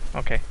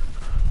 Okay.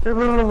 Hey,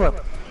 blah.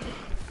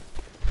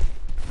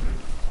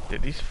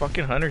 Dude, these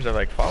fucking hunters are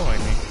like following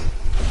me.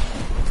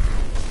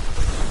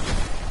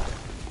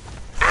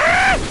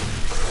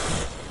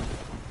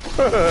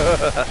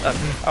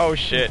 Oh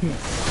shit.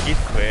 He's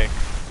quick.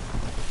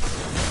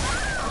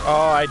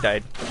 Oh, I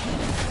died.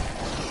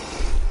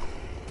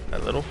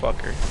 That little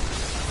fucker.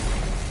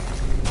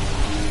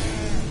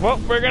 Well,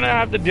 we're gonna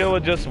have to deal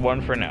with just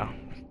one for now.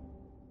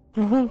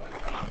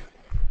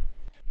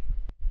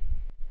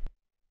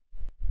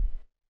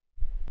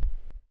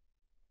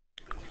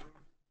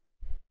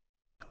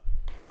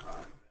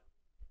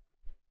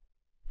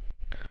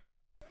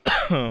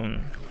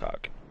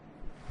 Fuck.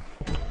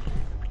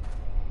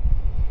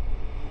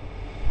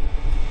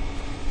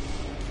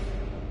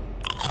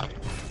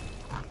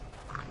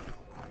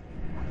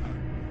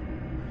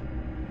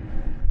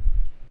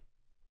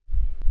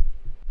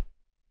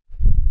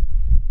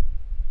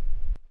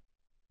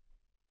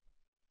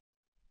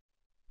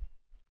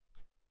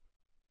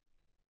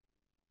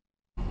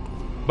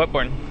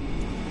 Bloodborne.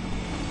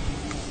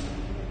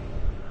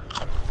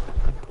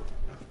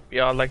 We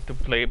all like to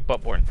play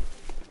Bloodborne.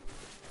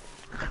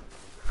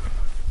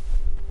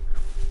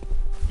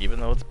 Even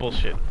though it's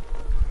bullshit.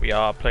 We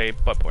all play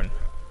Bloodborne.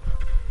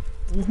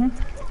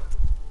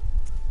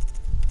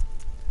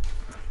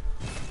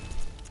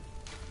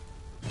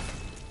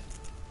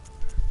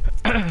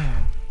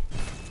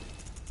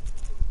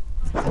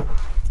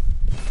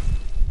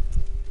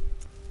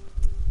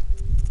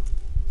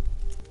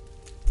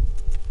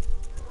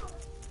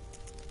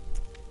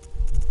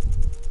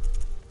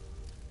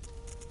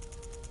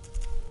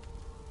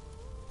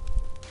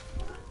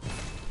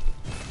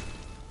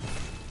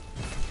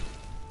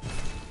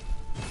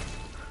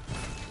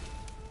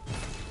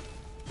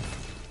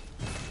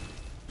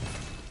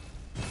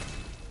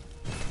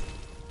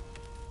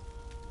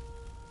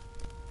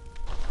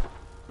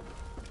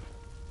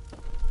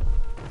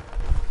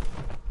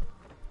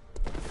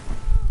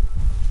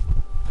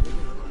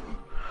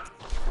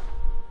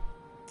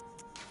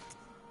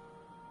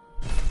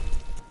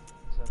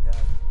 So guys,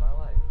 it's my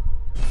life.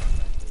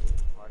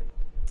 Party.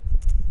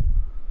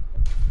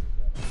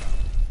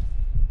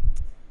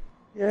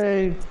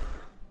 Yay.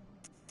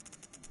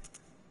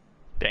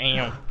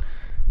 Damn.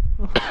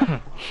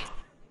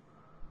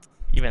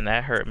 Even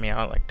that hurt me.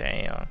 I was like,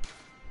 damn.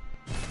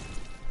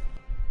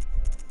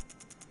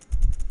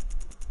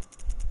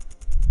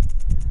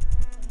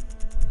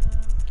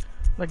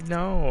 Like,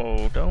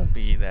 no, don't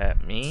be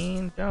that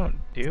mean. Don't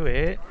do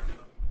it.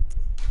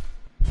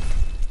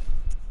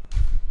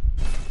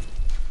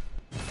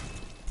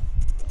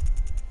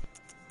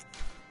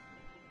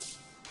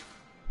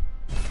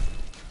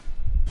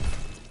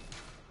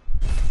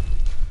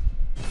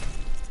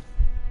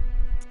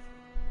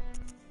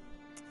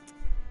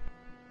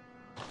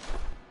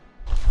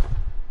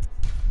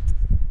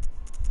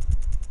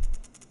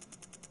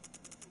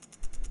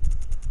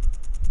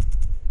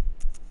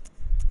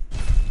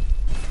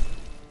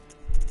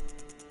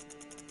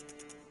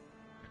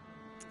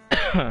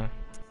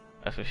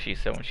 That's what she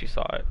said when she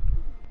saw it.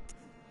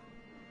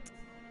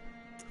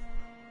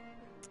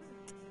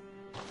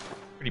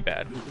 Pretty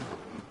bad.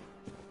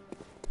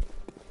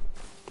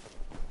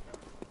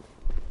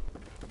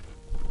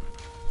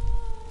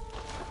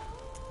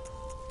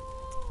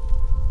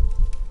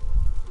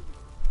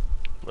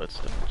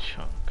 Bloodstone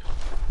chunk.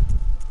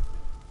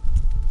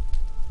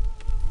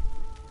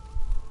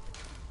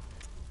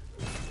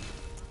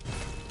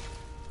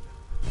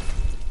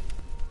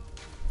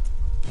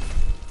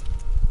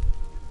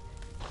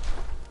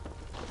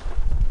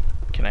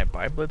 Can I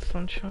buy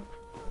Bloodstone chunk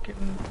for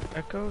getting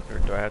echoes, or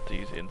do I have to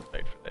use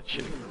insight for that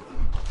shit?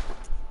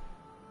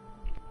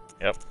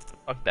 Yep,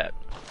 fuck that.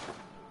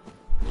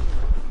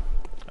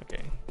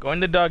 Okay,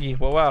 going to doggy.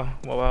 Whoa, wow,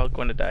 whoa, wow,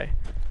 going to die.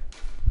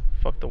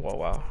 Fuck the whoa,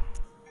 wow.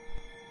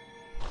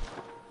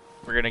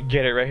 We're gonna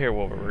get it right here,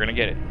 Wolver. We're gonna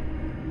get it.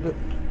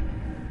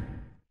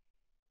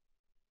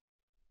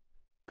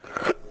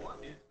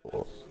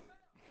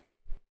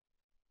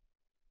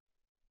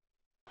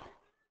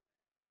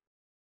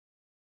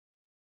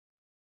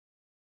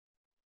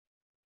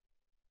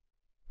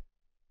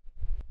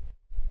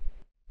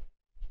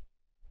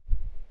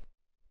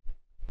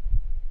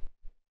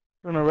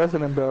 You're a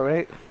resident bill,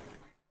 right?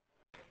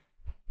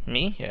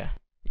 Me? Yeah.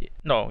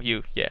 No,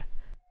 you. Yeah.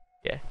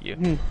 Yeah, you.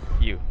 Hmm.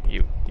 You.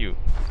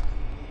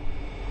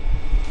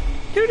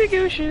 Duty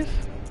gooshes.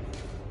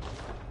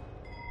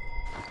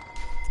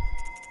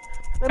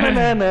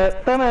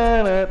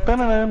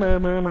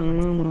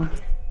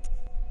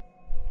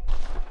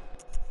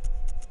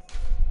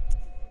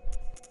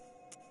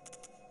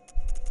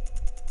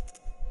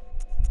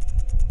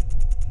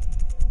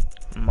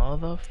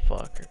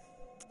 Motherfucker.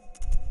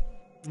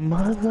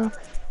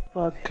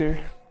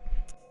 Motherfucker.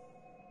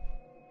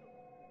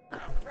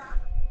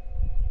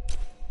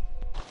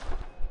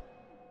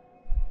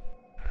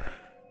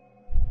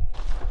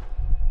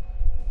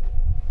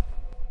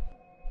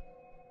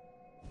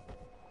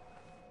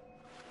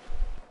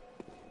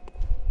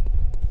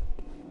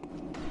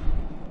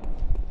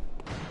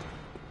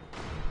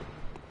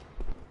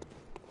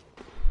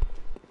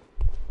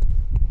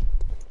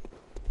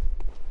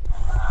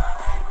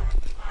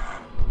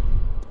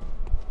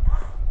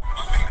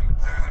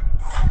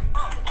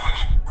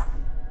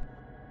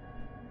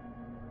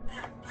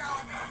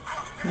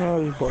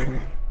 No, he's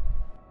boring.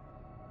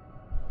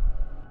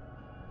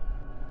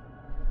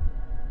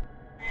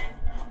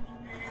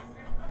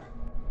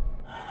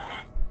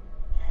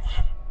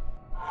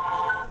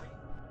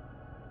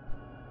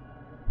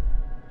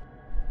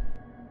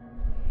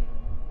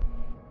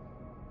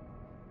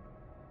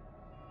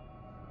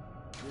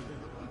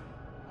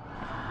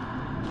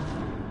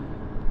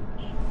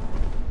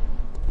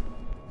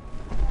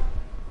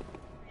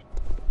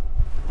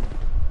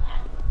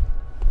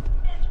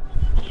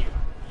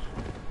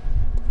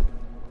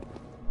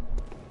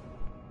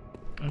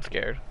 I'm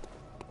scared.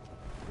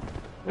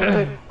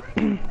 We're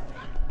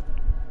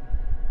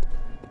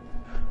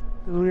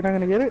not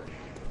gonna get it?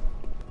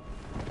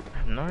 I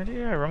have no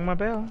idea. I rung my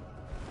bell.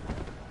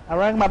 I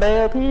rang my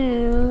bell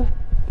too.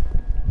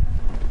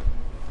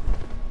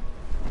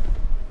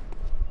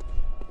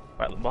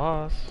 By the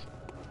boss.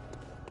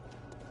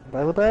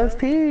 By the bus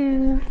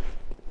too.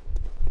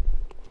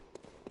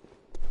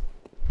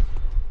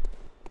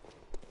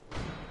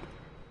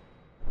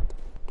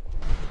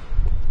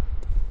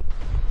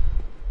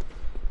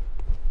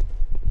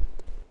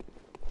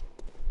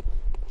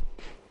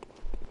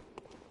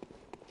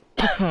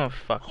 Oh,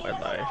 fuck my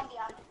life.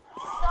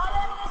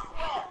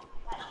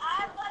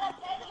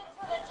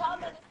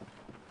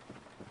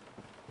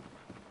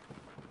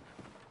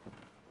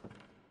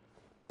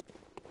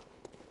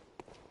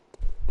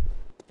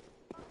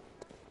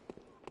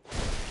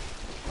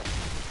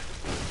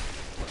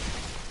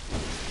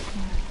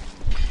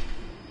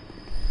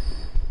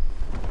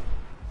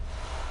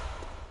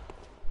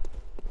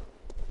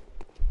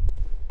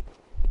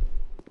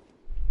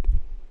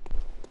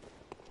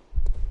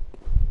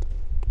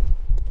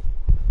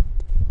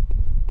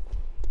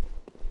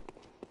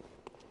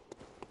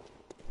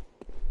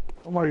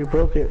 Omar, you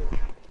broke it.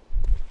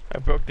 I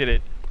broke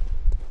it.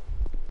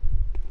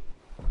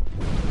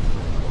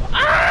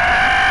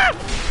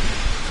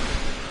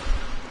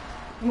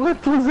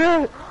 What was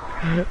that?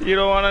 You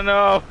don't want to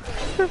know.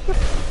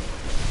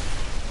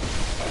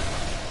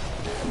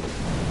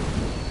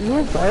 You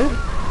inside?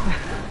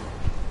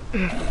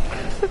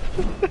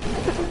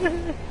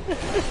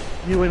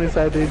 You went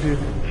inside, did you?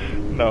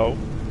 No.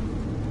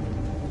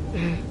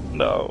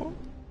 No.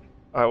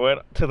 I went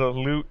to the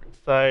loot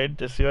side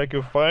to see if I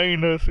can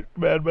find a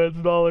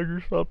Madman's Dollar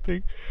or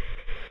something.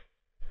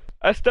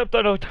 I stepped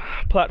on a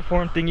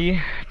platform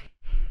thingy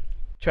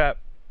trap,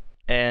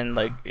 and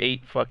like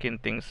 8 fucking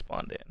things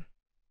spawned in.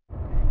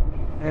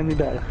 And he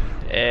died.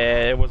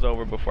 And it was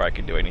over before I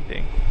could do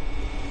anything.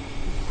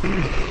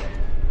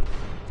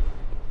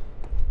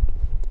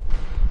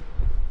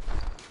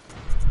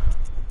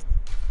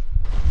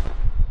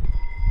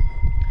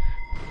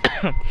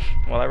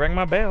 Well, I rang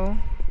my bell.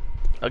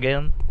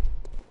 Again.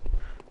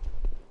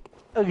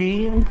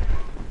 Again.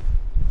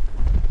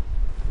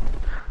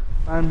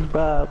 I'm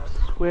Bob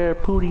Square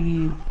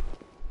Pooty.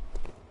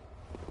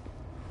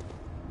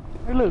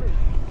 Hey, look.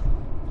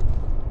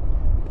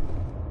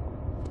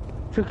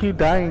 Took you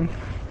dying.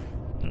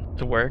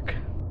 To work.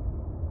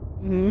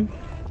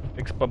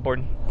 Fix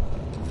Bloodborne.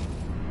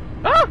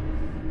 Ah!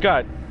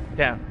 God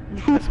damn.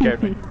 That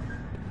scared me.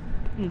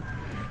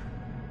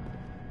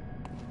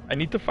 I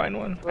need to find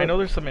one. I know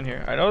there's some in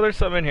here. I know there's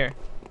some in here.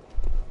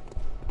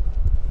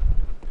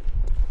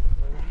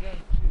 Wait, what do you guys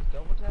choose?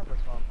 Double tap or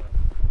small tap?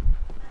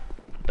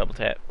 Double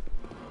tap.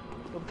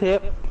 Double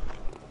tap.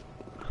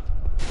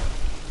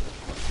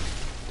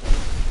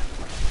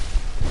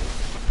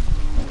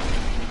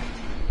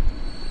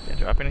 Did I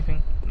drop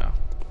anything? No.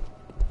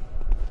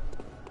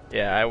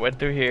 Yeah, I went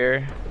through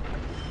here.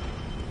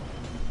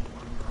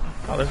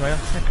 Oh, there's my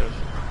echoes.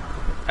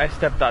 I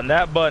stepped on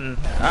that button.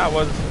 I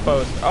wasn't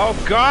supposed to.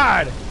 Oh,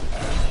 God!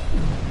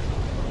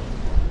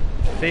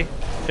 See?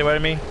 See what I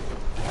mean?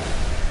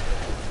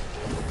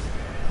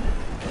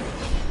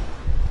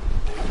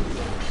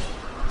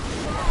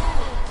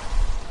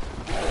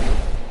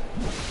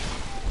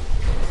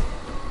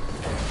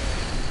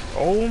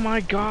 Oh my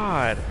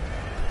God!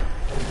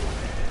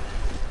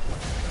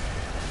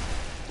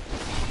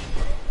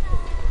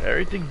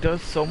 Everything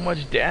does so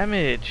much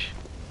damage.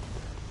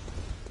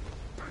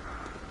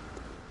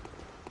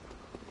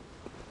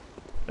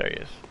 There he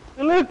is.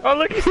 Look. Oh,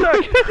 look, he's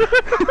stuck!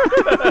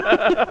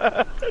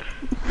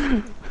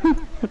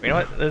 You know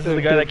what? This is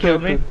the guy that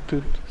killed me.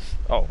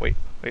 Oh, wait.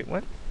 Wait,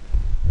 what?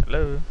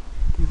 Hello?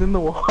 He's in the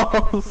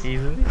walls.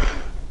 He's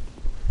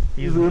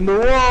in the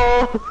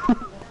wall.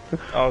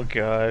 Oh,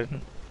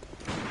 God.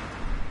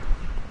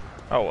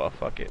 Oh, well,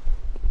 fuck it.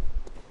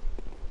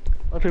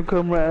 Watch him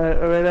come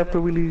right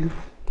after we leave.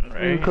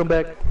 Right. We'll come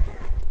back.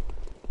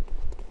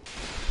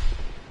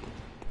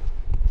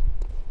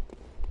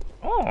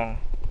 Oh.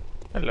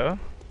 Hello.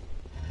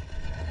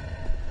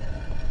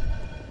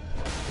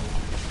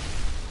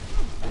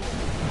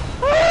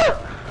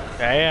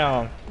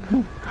 Damn.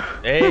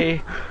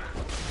 Hey.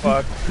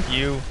 Fuck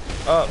you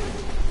up.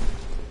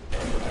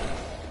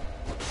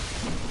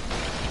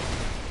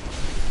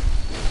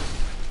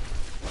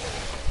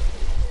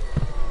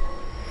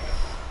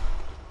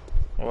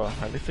 Well,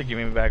 at least they give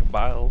me back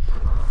Biles.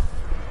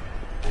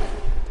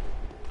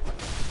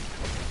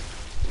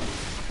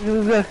 Look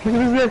at this guy.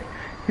 Look at this guy.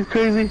 He's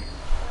crazy.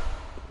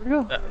 Where'd he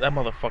go? That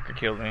motherfucker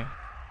killed me.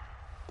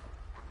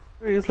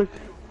 There he is. Look.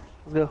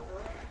 Let's go.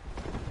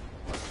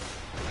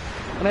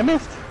 And I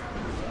missed.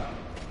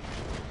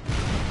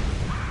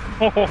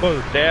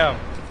 Oh, damn.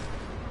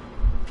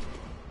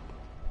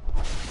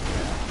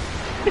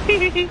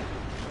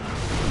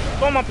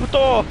 Toma,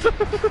 puto!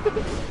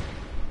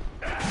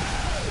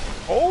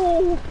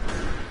 Oh!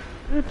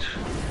 Bitch.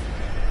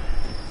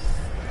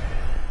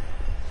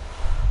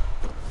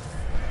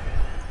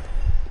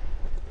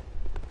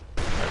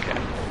 Okay.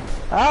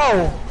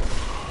 Ow!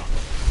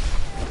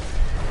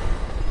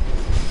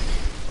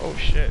 Oh,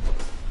 shit.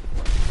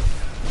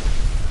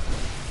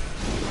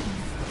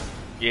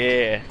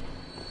 Yeah.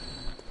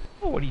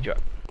 Oh, what did he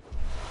drop?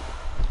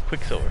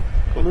 Quicksilver.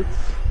 Cool. Bullets.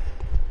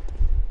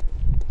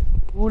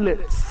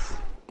 Bullets.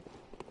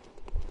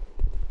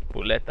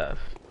 Buletas.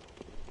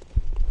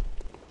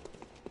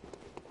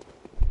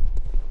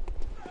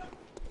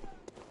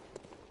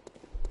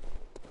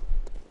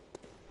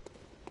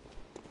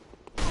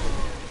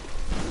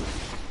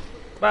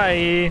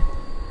 Bye.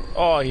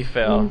 Oh, he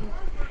fell.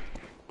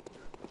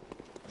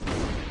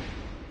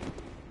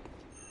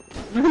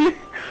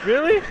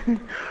 Really?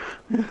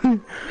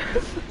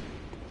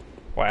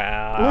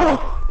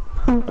 Wow.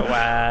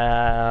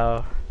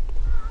 Wow.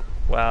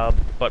 Wow,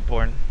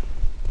 Bloodborne.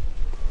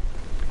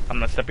 I'm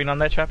not stepping on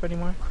that trap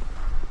anymore.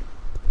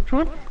 Which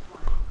one?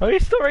 Oh,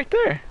 he's still right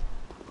there.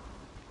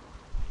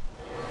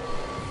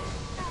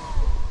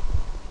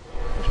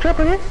 There's a trap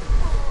in here?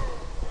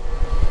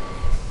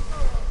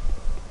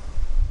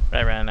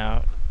 I ran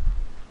out.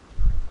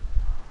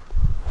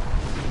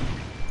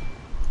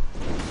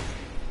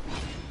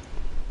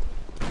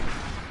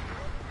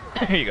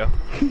 Here you go.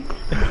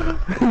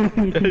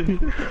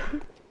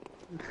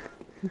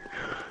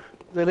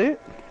 Is that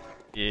it?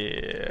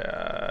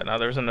 Yeah. Now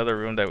there's another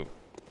room that we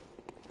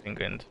can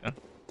go into.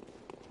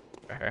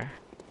 For her.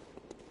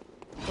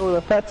 Oh,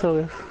 the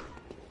fatso is.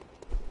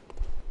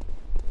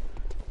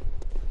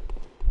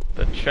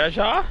 The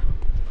treasure?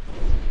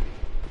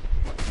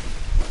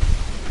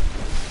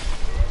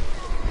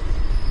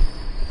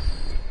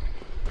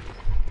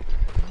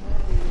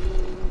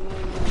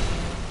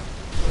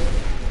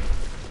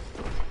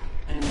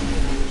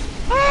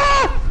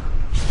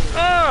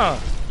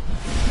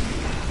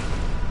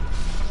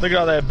 Look at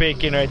all that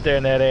bacon right there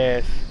in that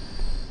ass.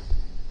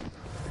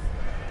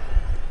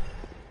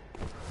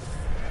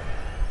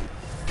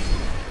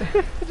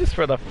 Just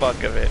for the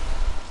fuck of it.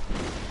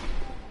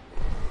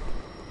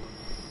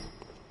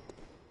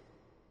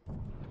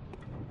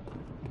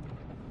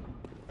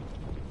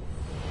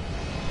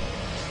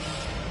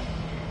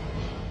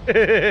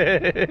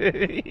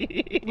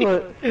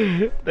 What?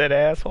 That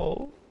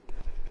asshole.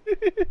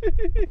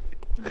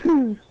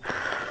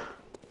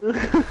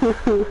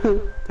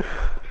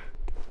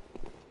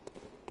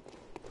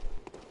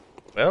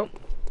 Well,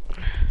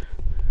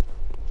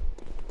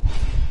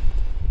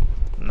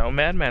 no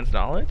madman's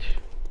knowledge.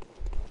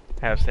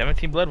 Have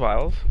 17 blood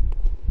vials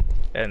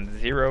and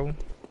 0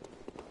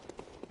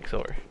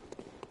 XOR.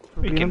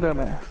 Being a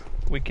dumbass.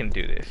 We can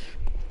do this.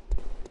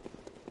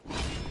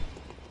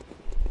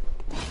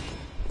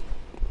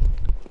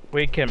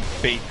 We can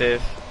beat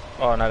this.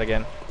 Oh, not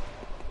again.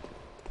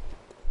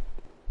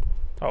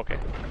 Okay,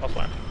 I'll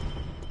swim.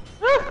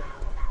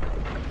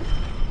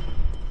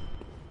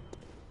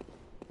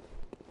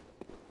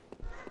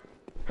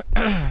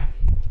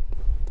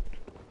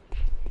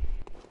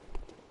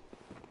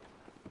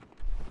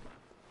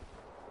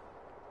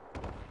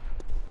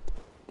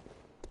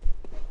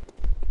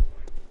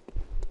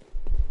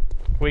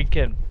 We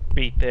can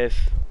beat this.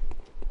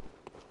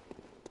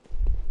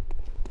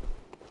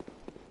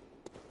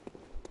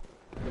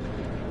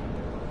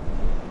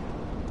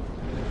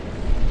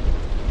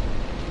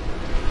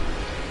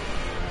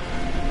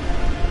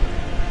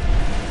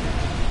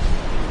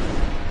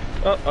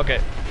 Oh, okay.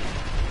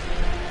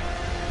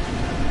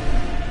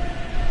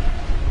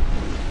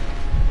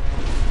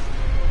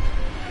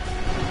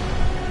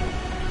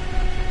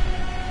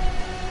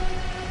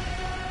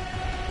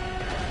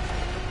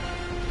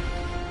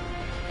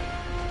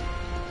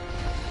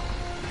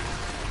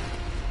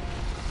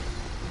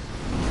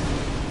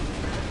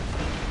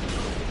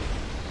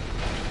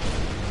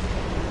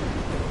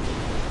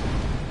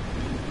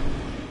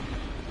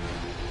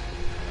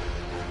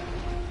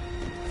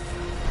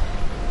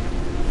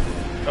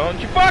 Don't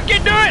you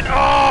fucking do it!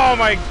 Oh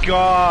my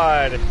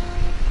god!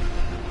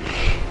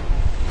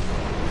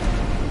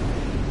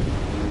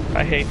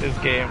 I hate this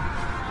game.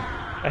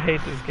 I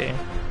hate this game.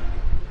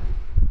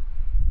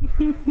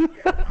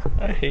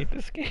 I hate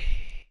this game.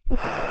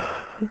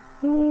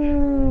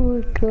 Oh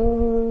my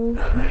god.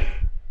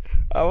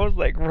 I was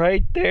like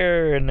right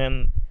there and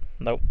then...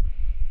 Nope.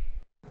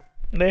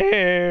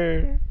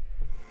 There!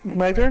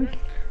 My turn?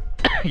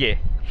 Yeah.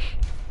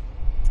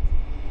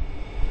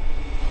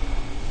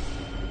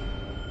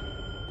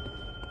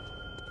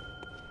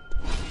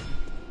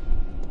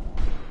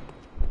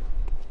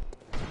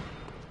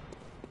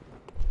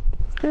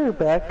 Stay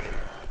back.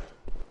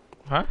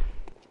 Huh?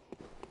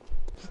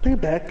 Stay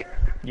back.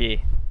 Yeah.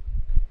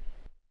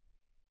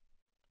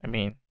 I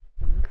mean,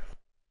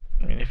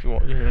 if you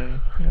want, yeah.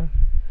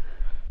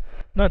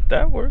 Not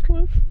that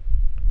worthless.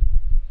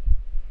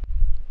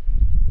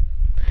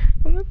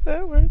 I'm not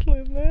that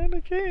worthless, man.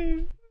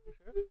 Okay.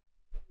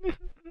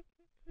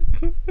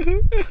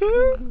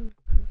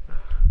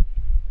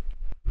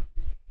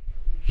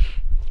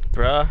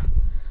 Bruh,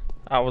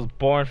 I was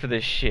born for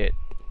this shit.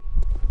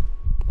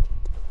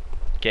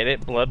 Get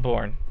it?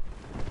 Bloodborne.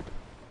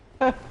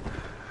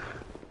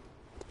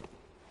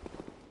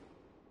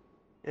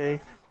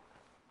 Okay.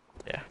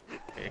 Yeah,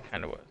 it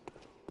kind of was.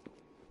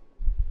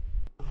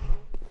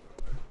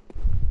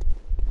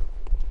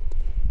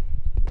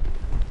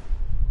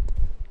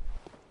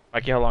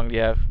 Mikey, how long do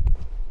you have?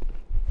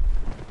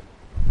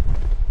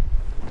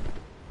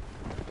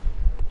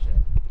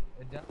 The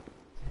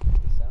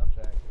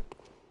soundtrack.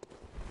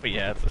 But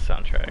yeah, it's the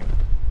soundtrack.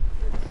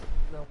 It's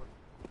no.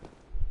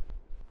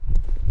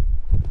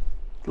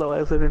 Slow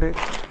ass internet.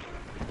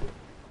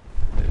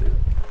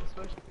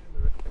 Especially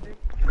in the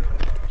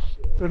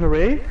shit. In a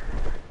raid?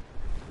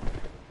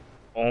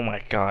 Oh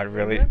my god,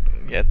 really?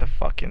 You have to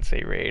fucking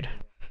say raid.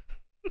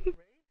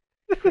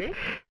 Raid?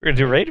 We're gonna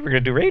do raid? We're gonna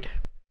do raid?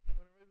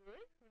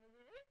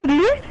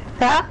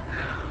 Huh?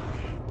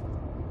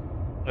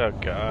 Oh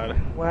god.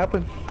 What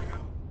happened?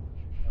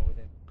 No, we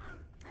didn't.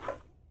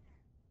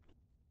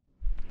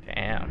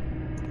 Damn.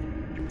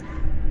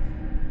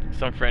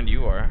 Some friend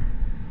you are.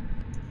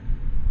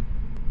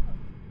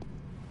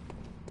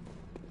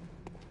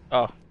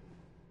 Oh.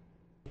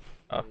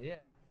 Oh. Yeah.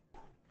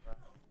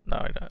 No,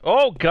 I don't.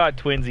 Oh god,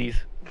 twinsies.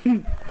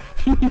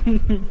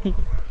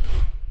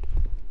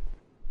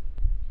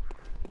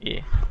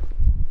 Yeah.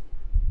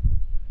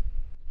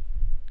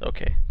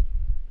 Okay.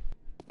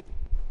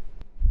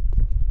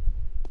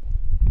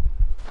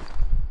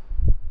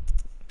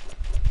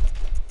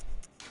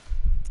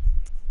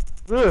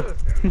 Ugh.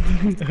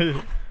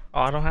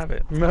 Oh, I don't have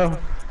it. No.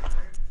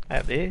 I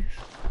have this.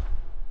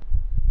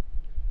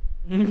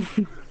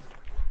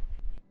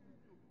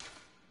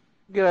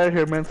 Get out of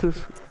here, Mantis.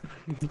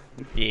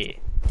 Yeah.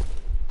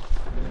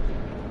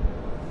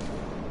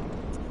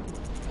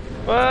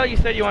 Well, you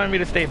said you wanted me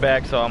to stay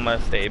back, so I'm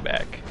gonna stay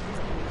back.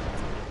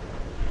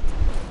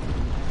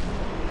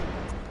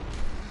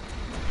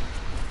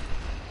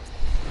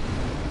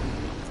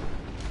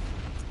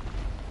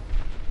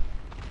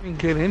 You can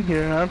get in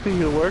here. I don't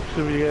think it works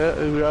if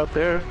you're out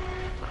there.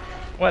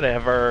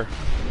 Whatever.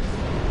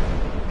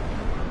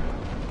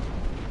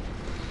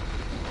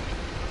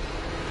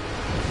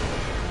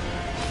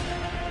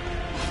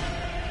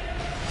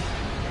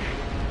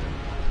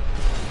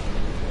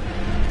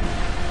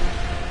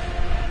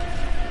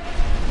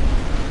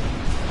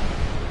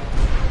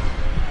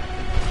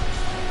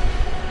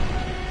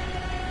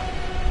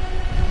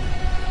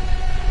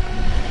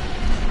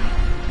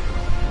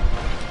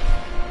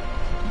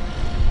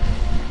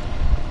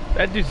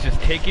 That dude's just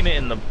taking it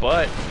in the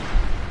butt.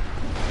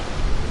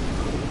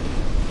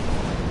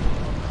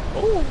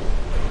 Oh.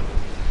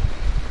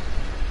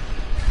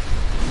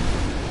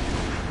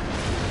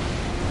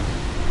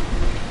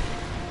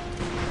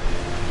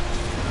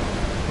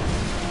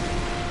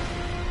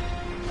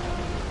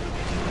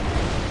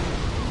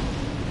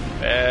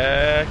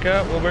 Back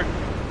up, Wilbert.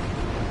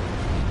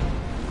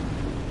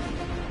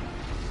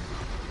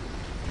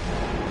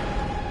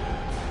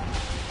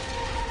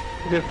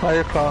 Good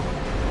fire claw.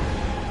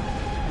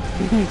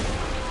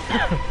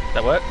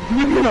 That what?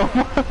 No,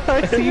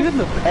 I see you in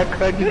the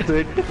background. You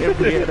doing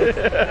every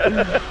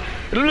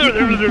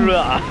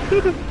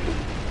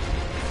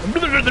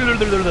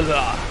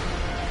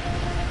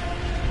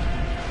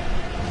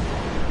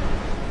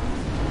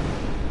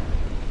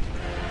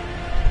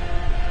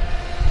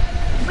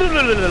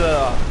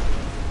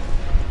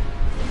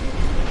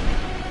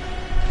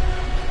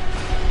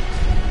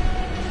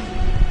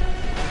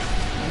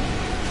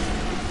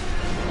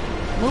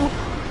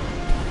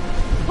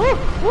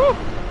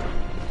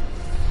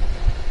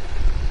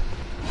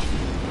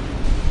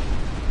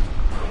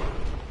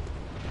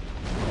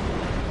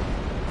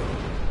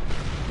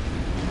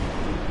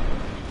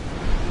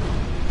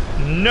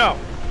No.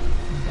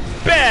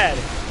 Bad.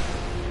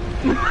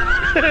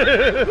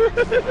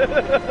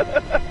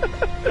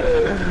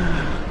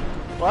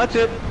 Watch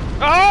it.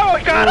 Oh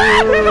my god!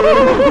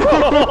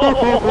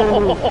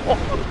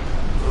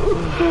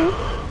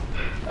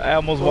 I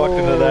almost walked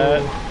into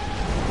that.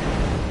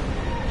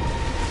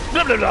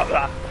 Blah, blah, blah,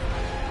 blah.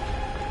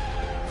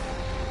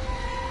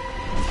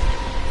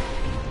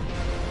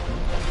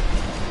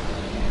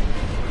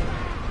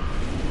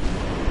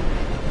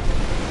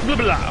 Blah,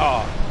 blah,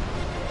 oh.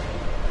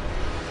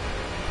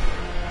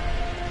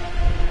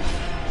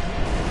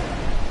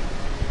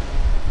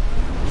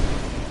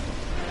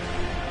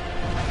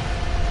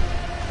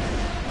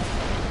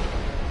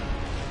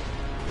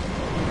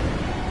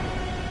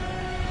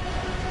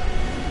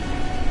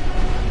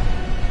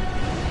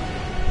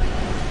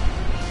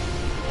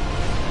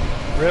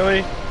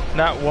 Really?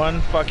 Not one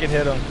fucking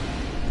hit him.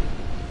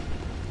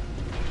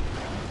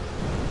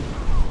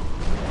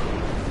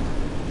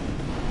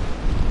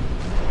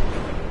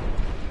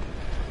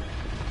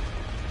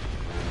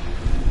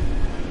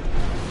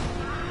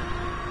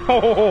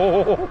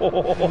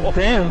 Oh,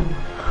 damn.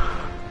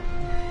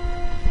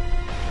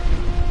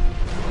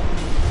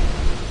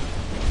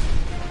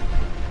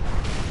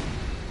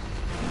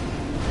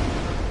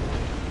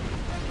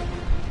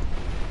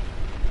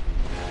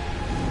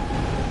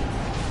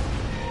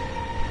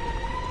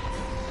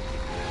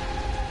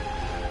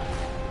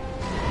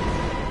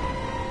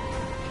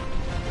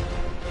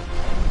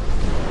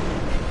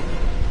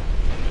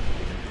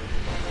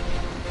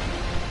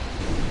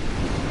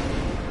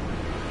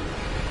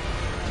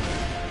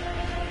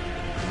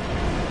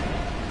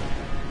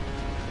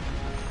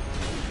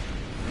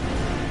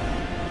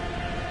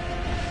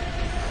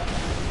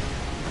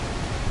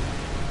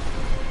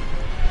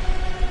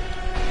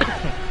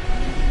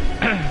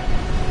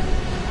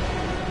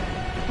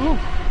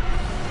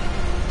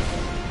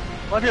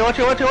 Watch it, watch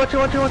it, watch it, watch it,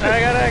 watch it, watch it. I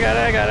got it, I got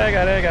it, I got it, I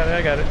got it, I got it,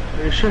 I got it.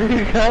 Are you sure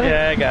you got it?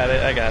 Yeah, I got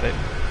it, I got it.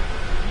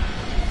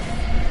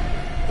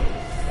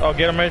 Oh,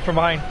 get him right from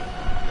behind.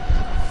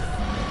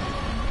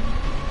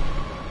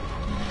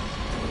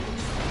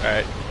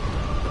 Alright.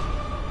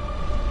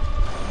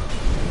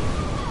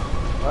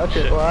 Watch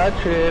it,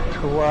 watch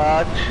it,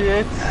 watch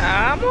it.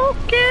 I'm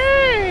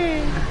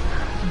okay,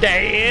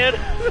 Dad.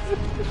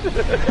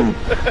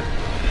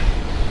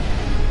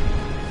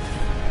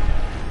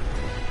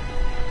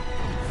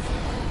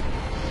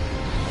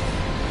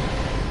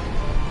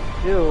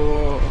 Ew.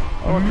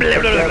 Blah,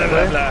 blah, blah, blah,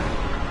 blah, blah.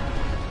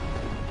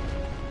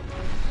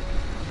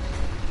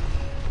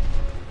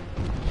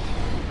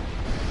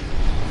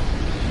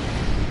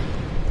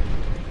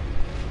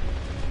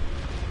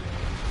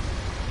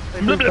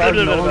 Blah, blah,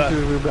 blah, blah, blah.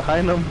 We're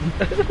behind them.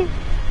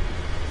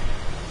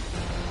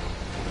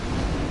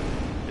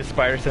 His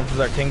spider senses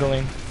are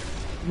tingling.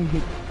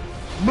 Still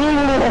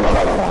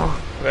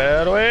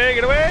Get away,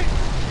 get away!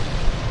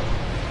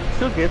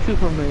 gets you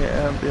from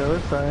the other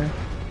side.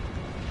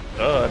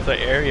 Oh, that's an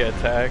area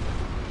attack.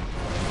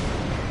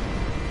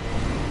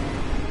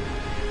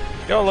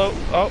 Go low.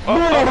 Oh, oh,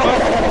 oh,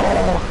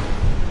 oh.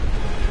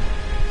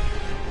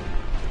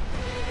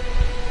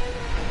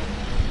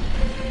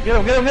 Get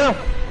him, get him, get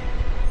him!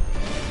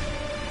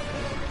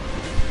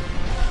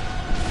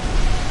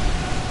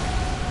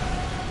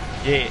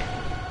 Yeah.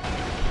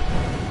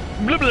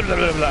 Blah, blah, blah,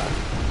 blah, blah.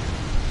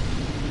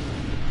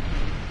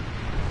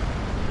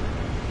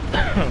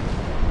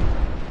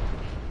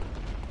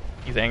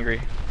 He's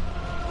angry.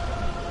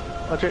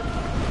 Watch it.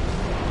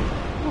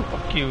 Ooh,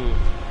 fuck you.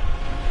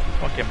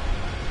 Fucking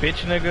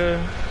bitch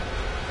nigga.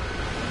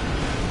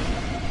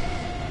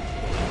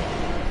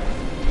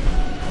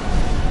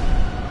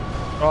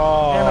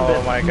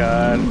 Oh my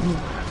god.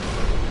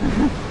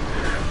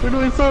 We're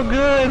doing so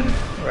good.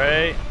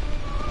 Right?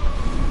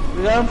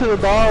 We got him to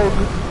the dog.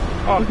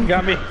 Oh, you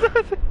got me.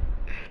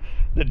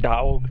 The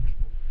dog.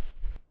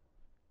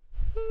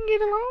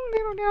 Get along,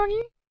 little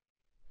doggy.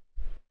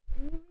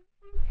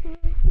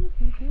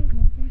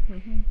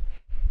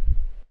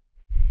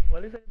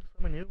 What is it?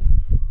 Something new.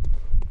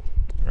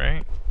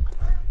 Right?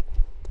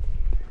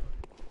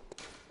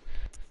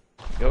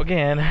 Go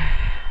again.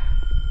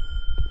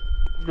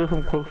 Do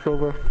some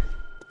crossover.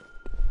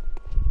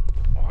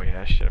 Oh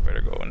yeah, shit, I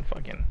better go and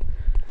fucking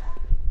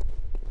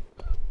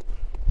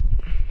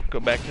go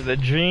back to the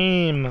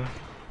dream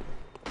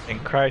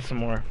and cry some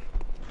more.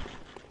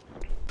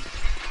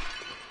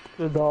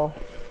 The doll.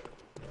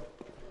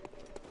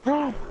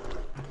 The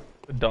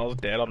doll's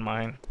dead on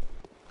mine.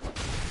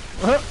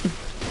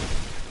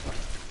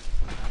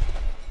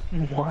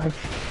 Why?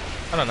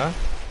 I don't know.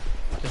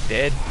 Just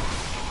dead.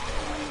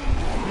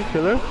 You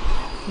kill her?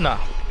 Nah,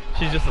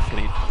 she's just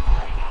asleep.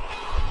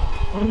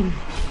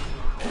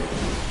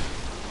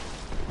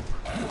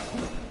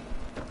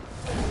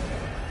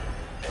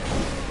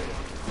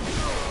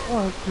 Oh,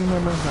 I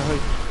remember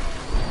how.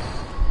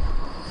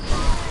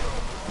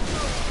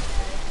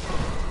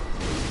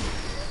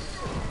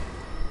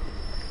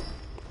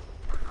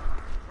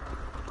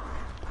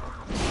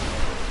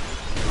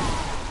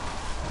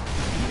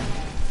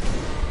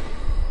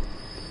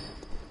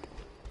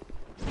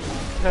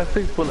 Got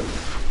 6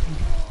 bullets.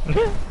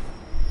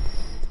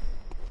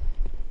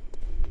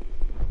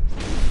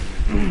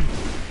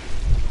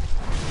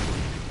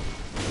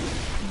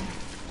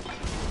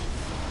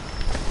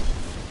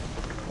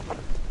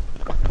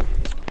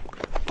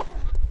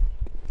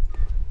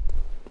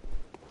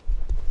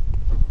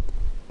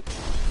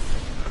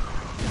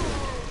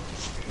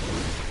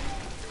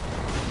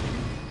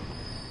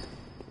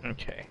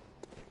 Okay.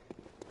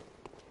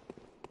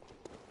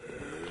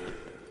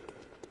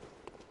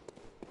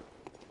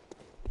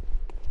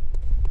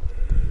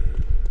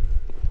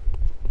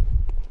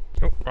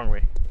 Oh, wrong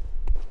way.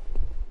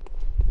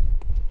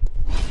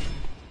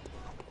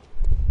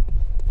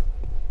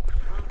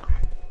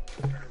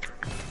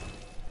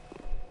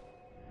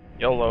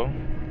 YOLO.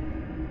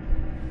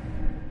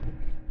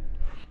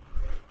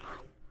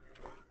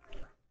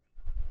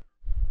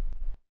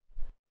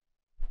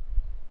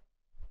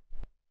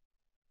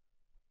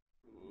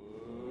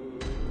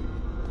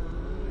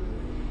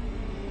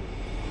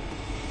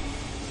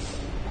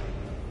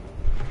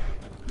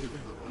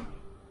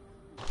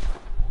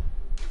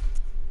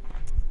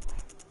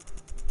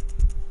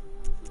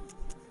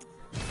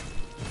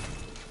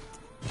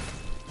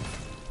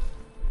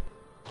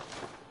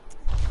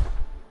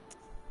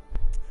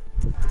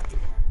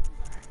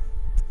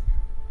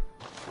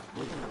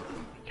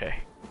 Okay.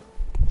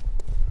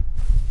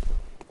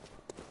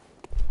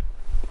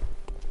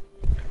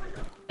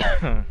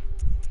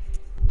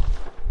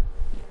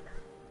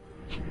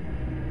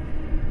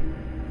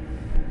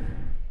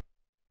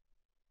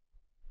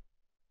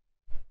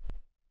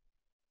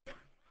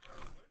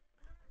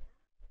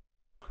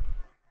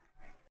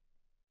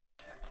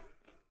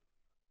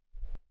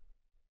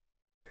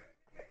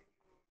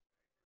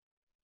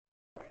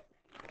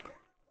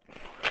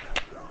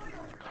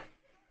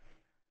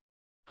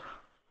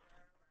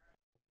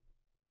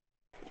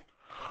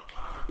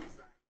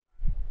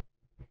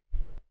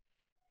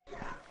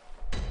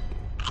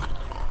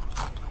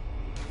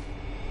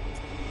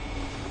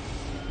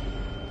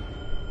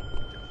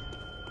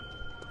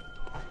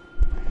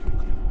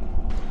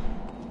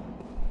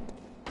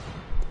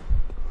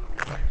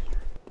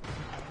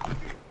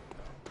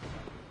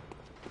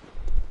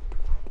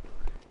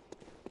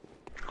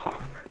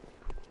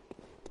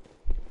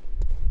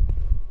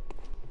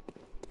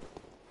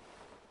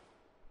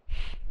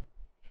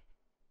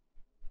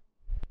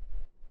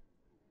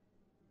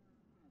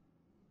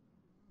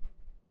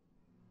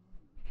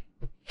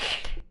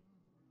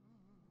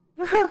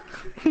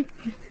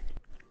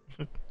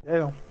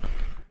 Damn.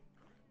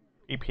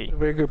 EP.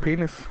 Very good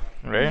penis.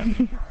 Right?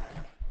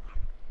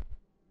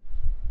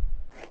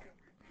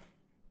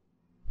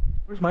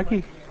 Where's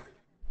Mikey?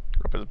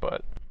 Up his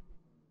butt.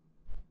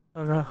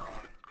 Oh no.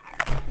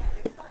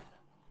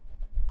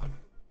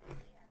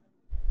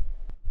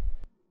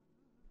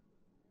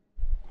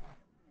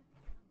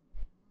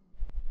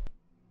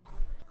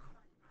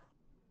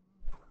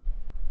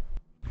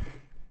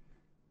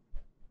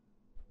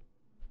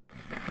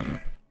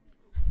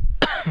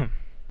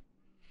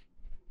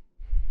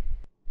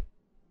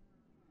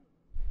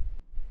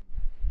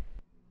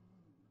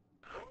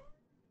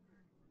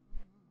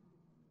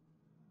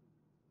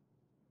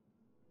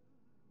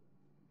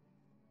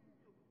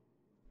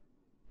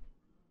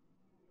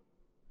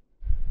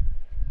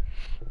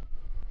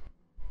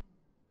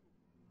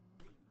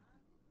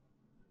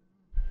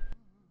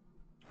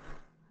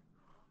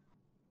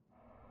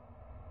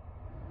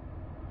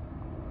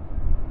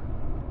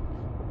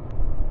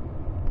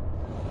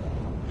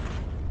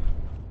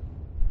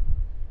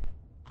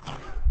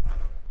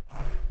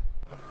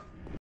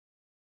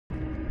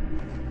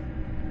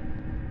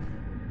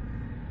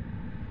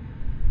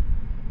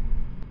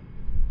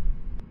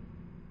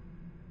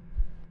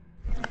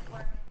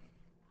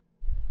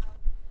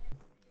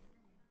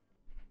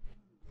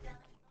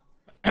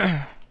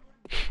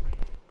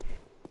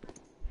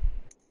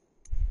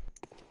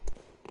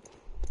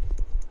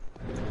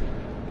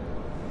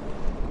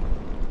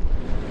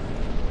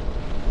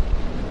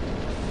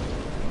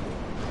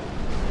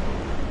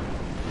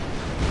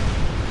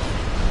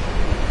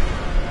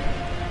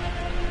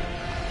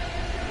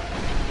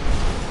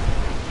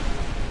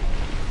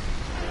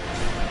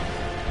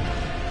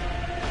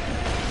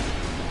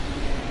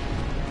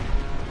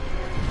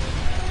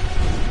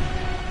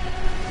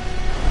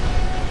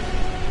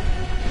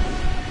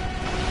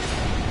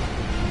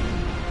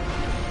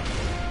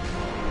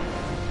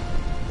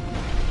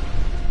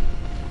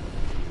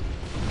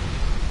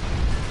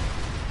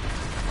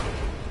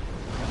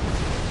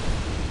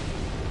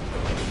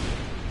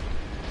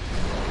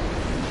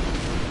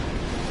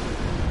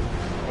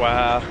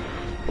 Wow.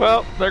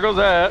 Well, there goes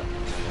that.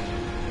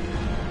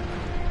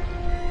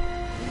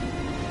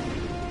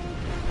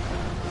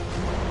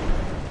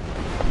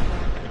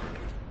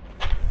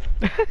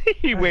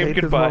 He I waved hate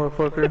this goodbye.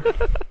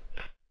 motherfucker.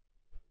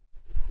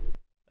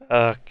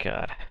 Oh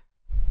god.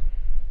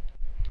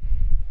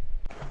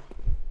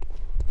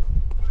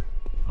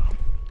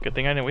 Good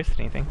thing I didn't waste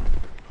anything.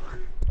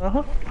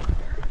 Uh-huh.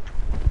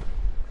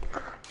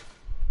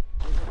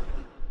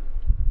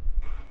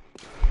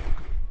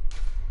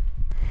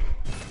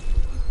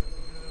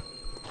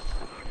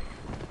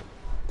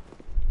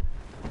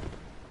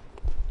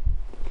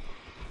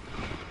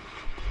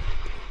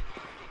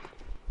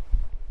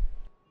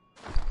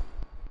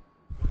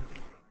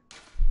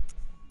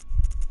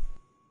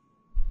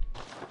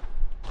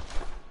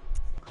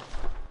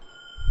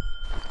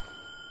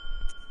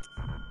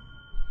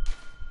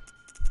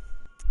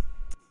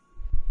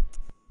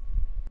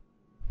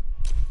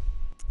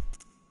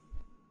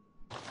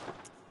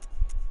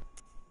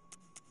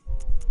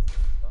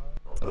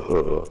 I'm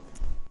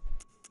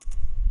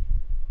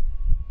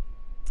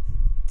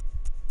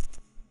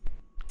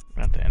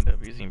going to end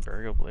up using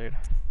Burial Blade.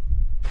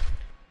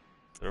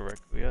 The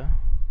Rakuya.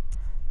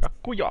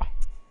 Rakuya!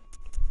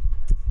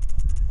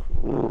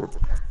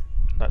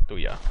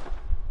 Ratuya.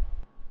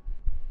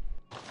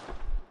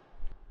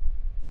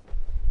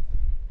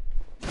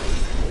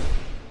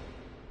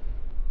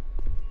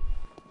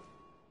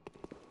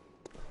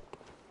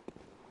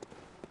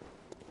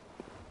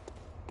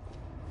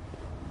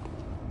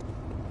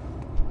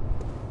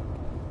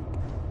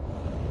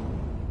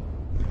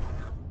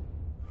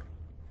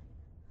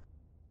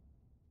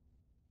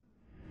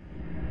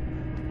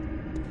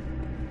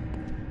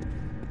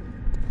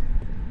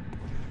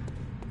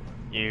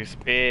 You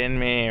spin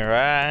me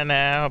right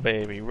now,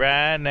 baby,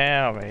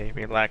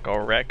 like a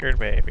record,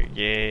 baby,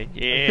 yeah,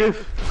 yeah.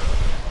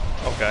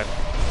 Oh god.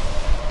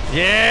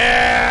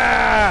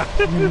 Yeah!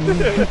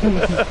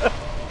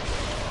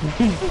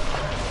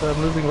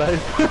 I'm losing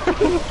life.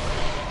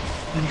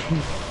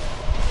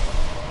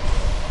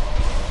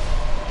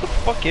 What the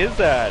fuck is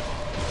that?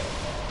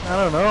 I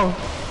don't know.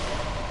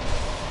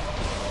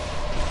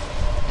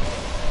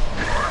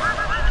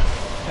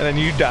 And then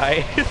you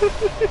die.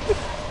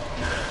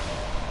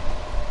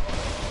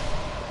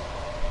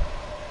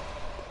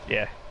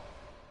 Yeah.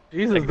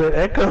 Jesus, Like, the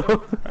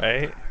echo.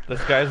 right?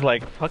 This guy's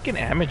like fucking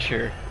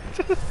amateur.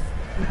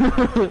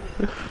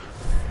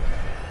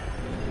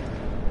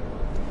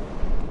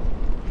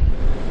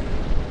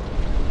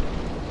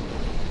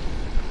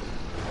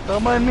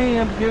 Don't mind me,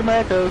 I'm getting my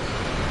echoes.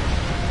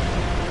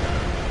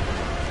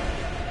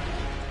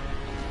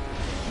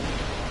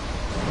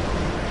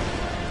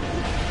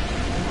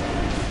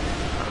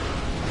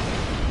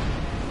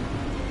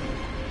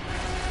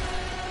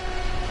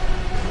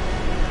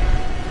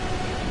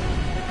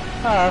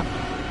 Ah.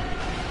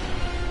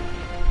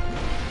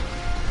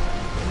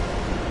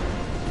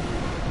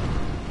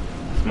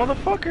 This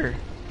motherfucker.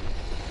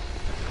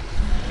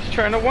 He's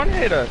trying to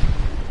one-hit us.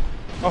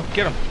 Oh,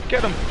 get him.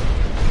 Get him.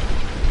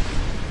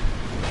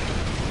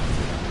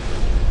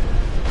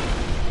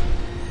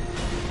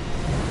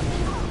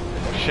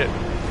 Oh, shit.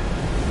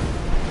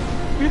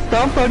 He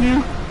stomped on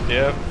you.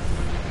 Yep.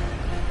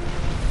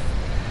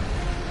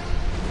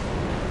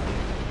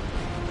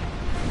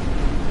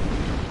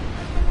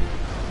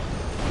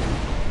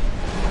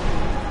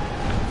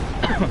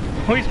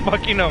 Oh, he's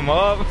fucking him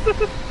up.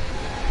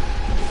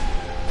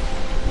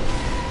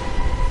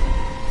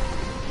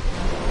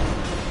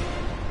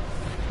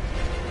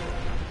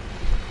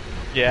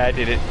 Yeah, I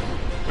did it.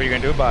 What are you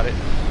gonna do about it?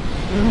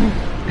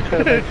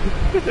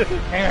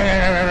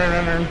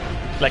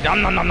 Like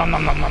nom nom nom nom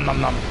nom nom nom nom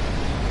nom.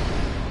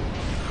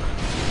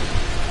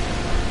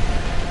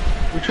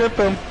 We tripped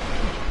him.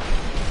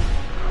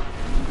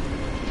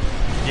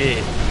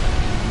 Yeah.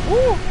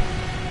 Woo.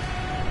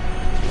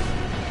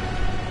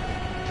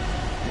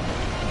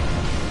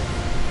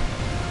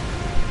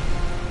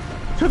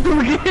 Tripped him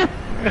again.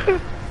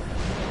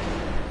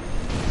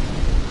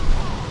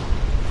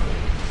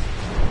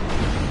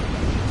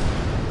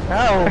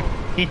 Ow.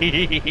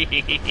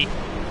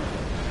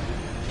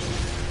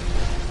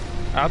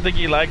 I don't think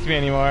he likes me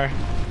anymore.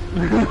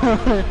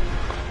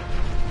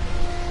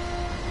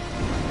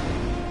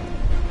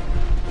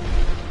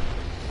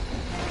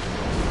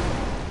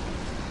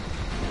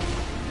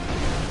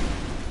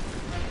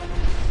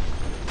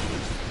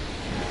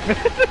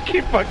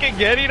 Keep fucking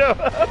getting him.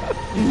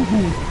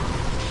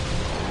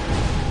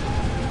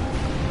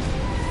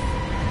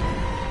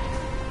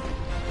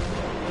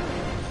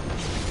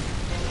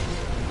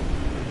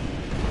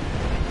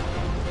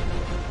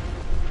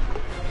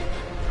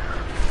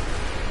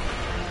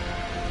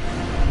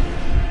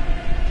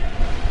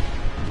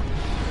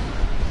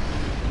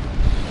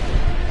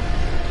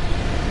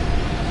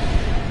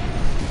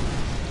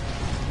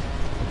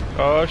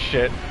 Oh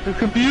shit. I'm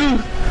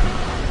confused.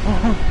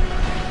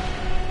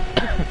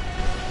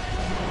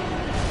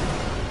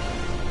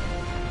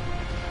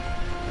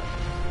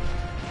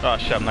 Oh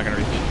shit, I'm not gonna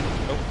reach.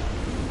 Nope.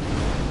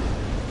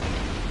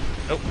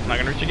 Nope, not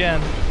gonna reach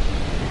again.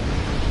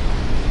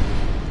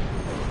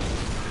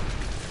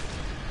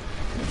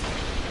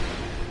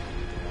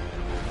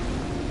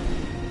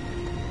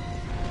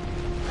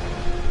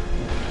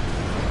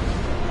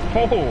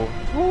 Oh!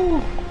 Woo.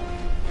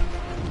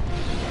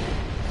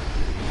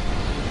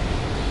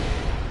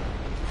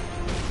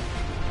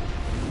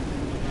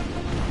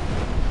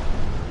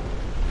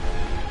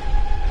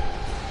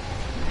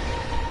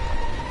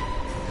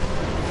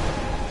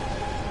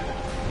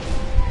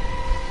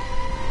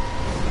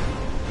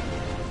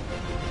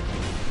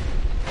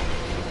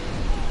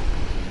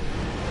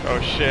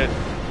 Oh shit.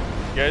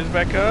 You guys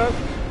back up?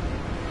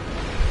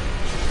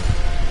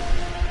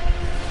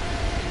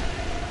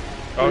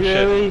 Oh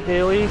shit.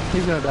 AoE,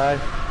 he's gonna die.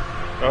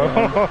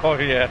 Oh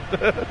yeah.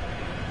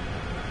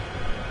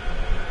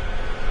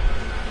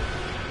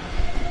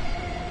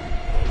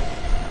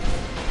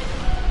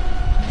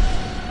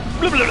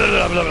 Blah, blah, blah,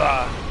 blah, blah,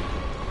 blah.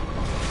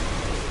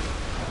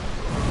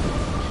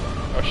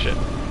 Oh shit.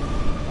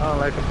 I don't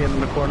like him in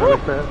the corner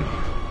like that.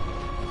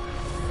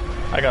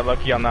 I got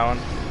lucky on that one.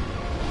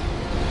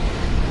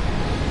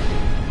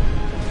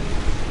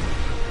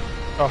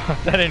 Oh,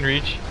 that didn't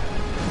reach.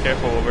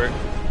 Careful, Wilbert.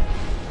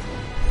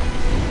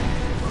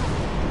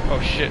 Oh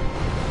shit.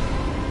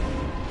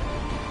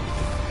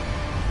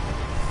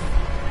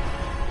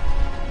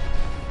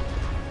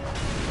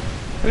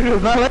 He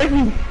does not like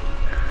me.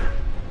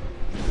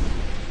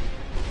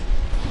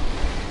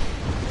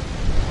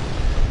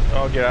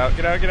 Oh, get out,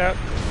 get out, get out.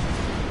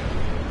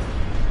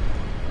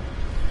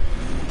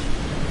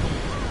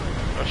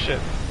 Oh shit.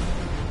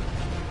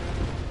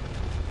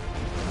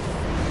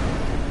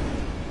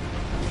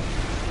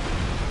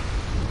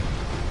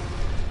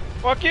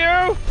 Fuck you!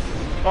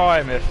 Oh,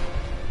 I missed.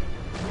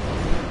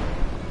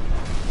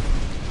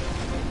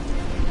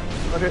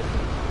 Okay.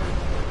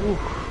 Ooh.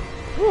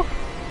 Woo.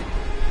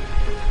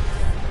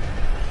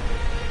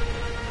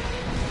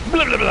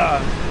 Blah blah blah.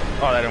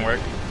 Oh, that didn't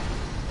work.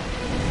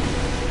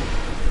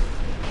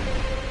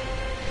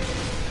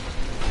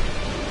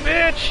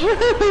 Bitch!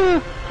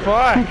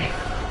 Fuck!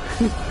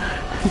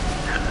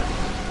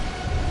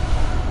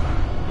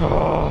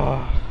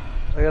 Oh.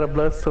 I got a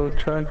bloodstone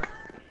chunk.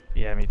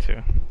 Yeah, me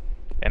too.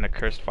 And a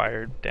cursed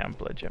fire, damn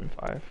blood gem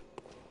 5.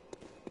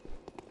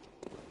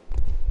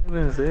 What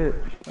is it?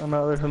 Oh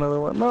no, there's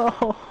another one.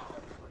 No!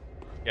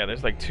 Yeah,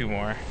 there's like 2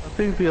 more. I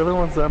think the other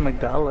one's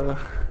amygdala.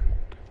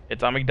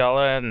 It's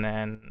amygdala and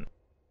then...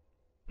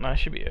 No, that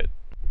should be it.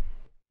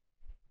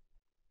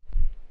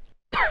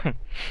 How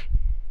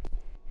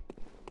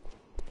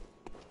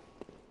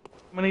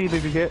many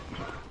did you get?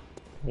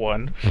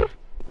 1.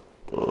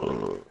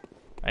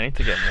 I need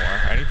to get more.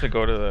 I need to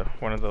go to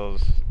one of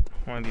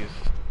these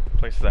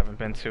places I haven't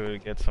been to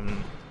get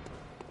some...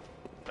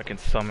 I can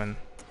summon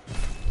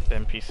the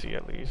NPC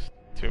at least.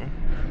 2.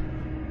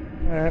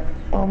 Alright,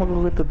 I'm gonna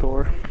go get the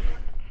door.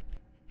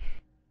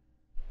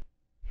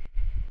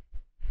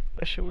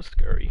 That shit was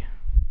scary.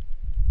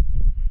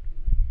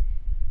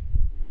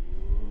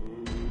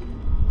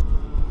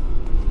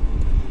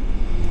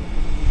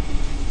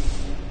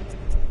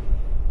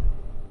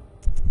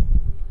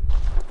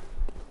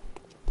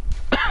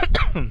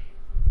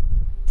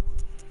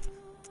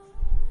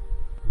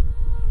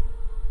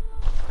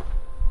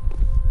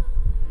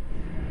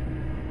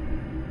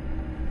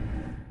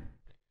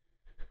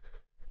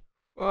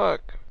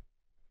 Fuck.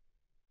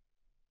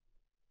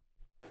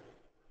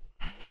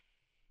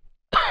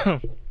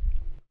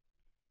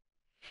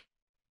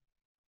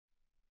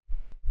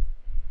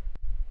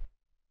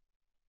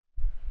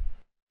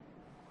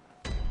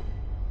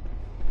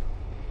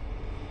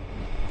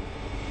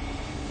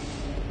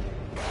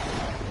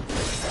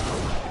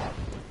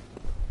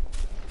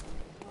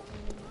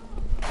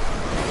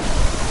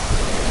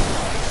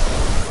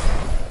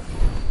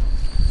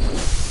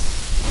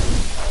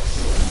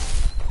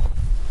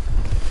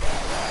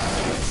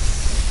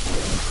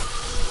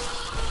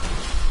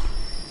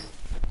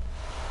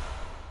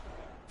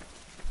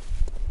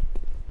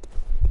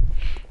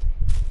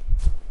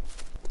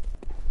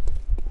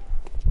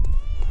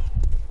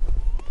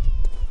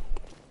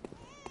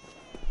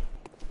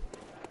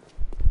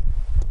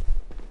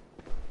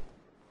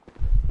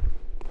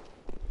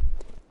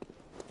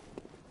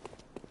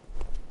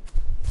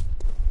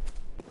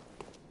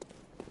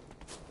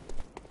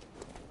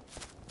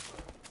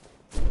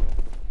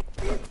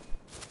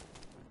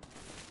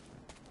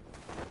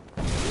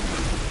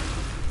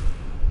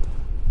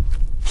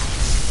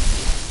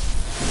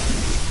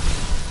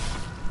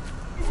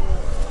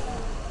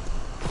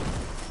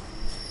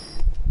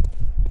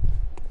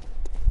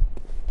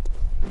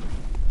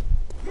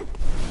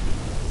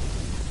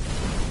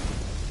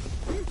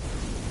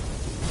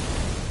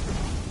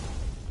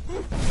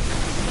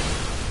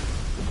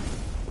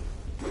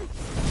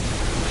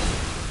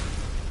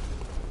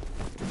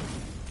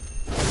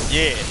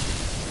 Yeah.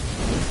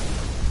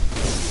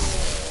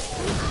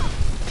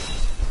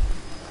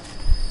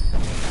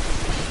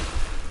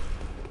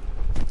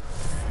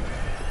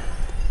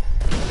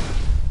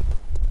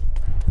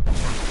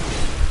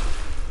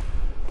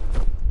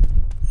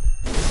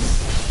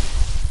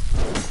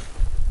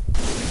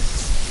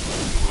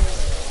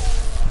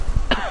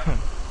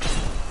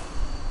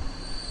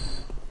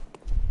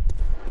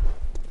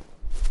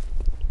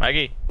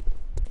 Maggie.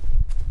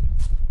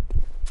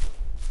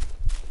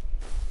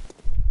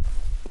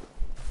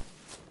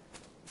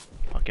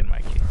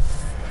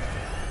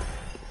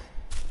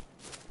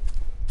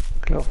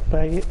 No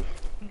faggot.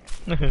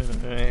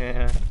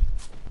 Yeah.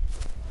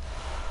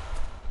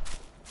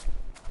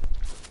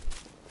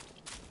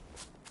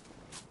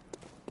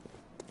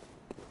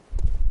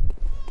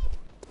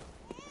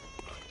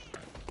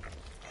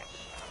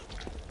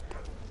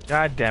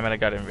 God damn it, I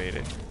got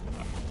invaded.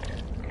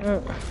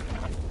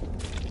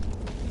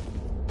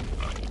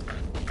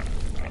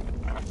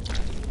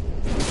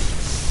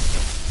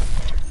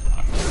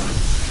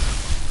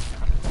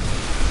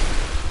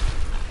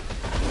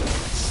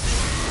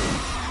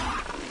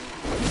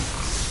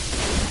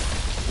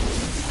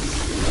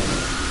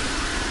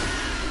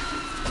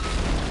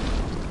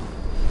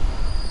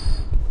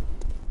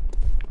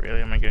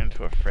 Really, am I getting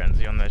into a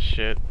frenzy on this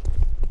shit?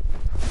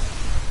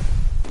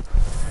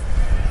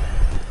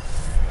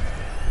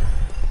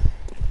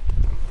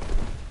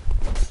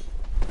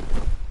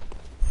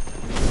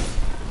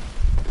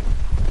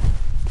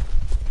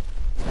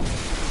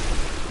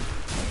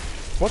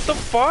 What the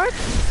fuck?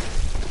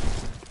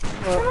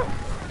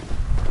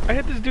 I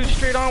hit this dude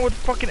straight on with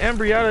fucking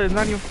Embriata. It's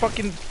not even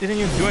fucking, didn't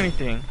even do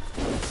anything.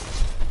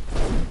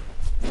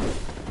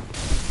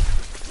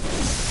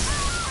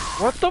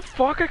 What the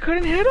fuck? I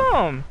couldn't hit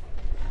him.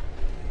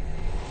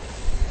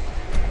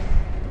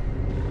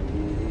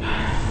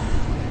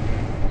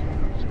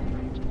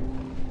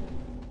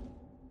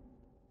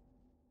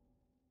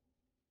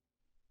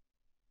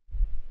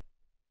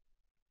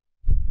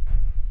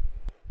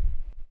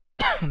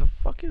 The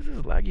fuck is this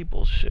laggy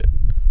bullshit?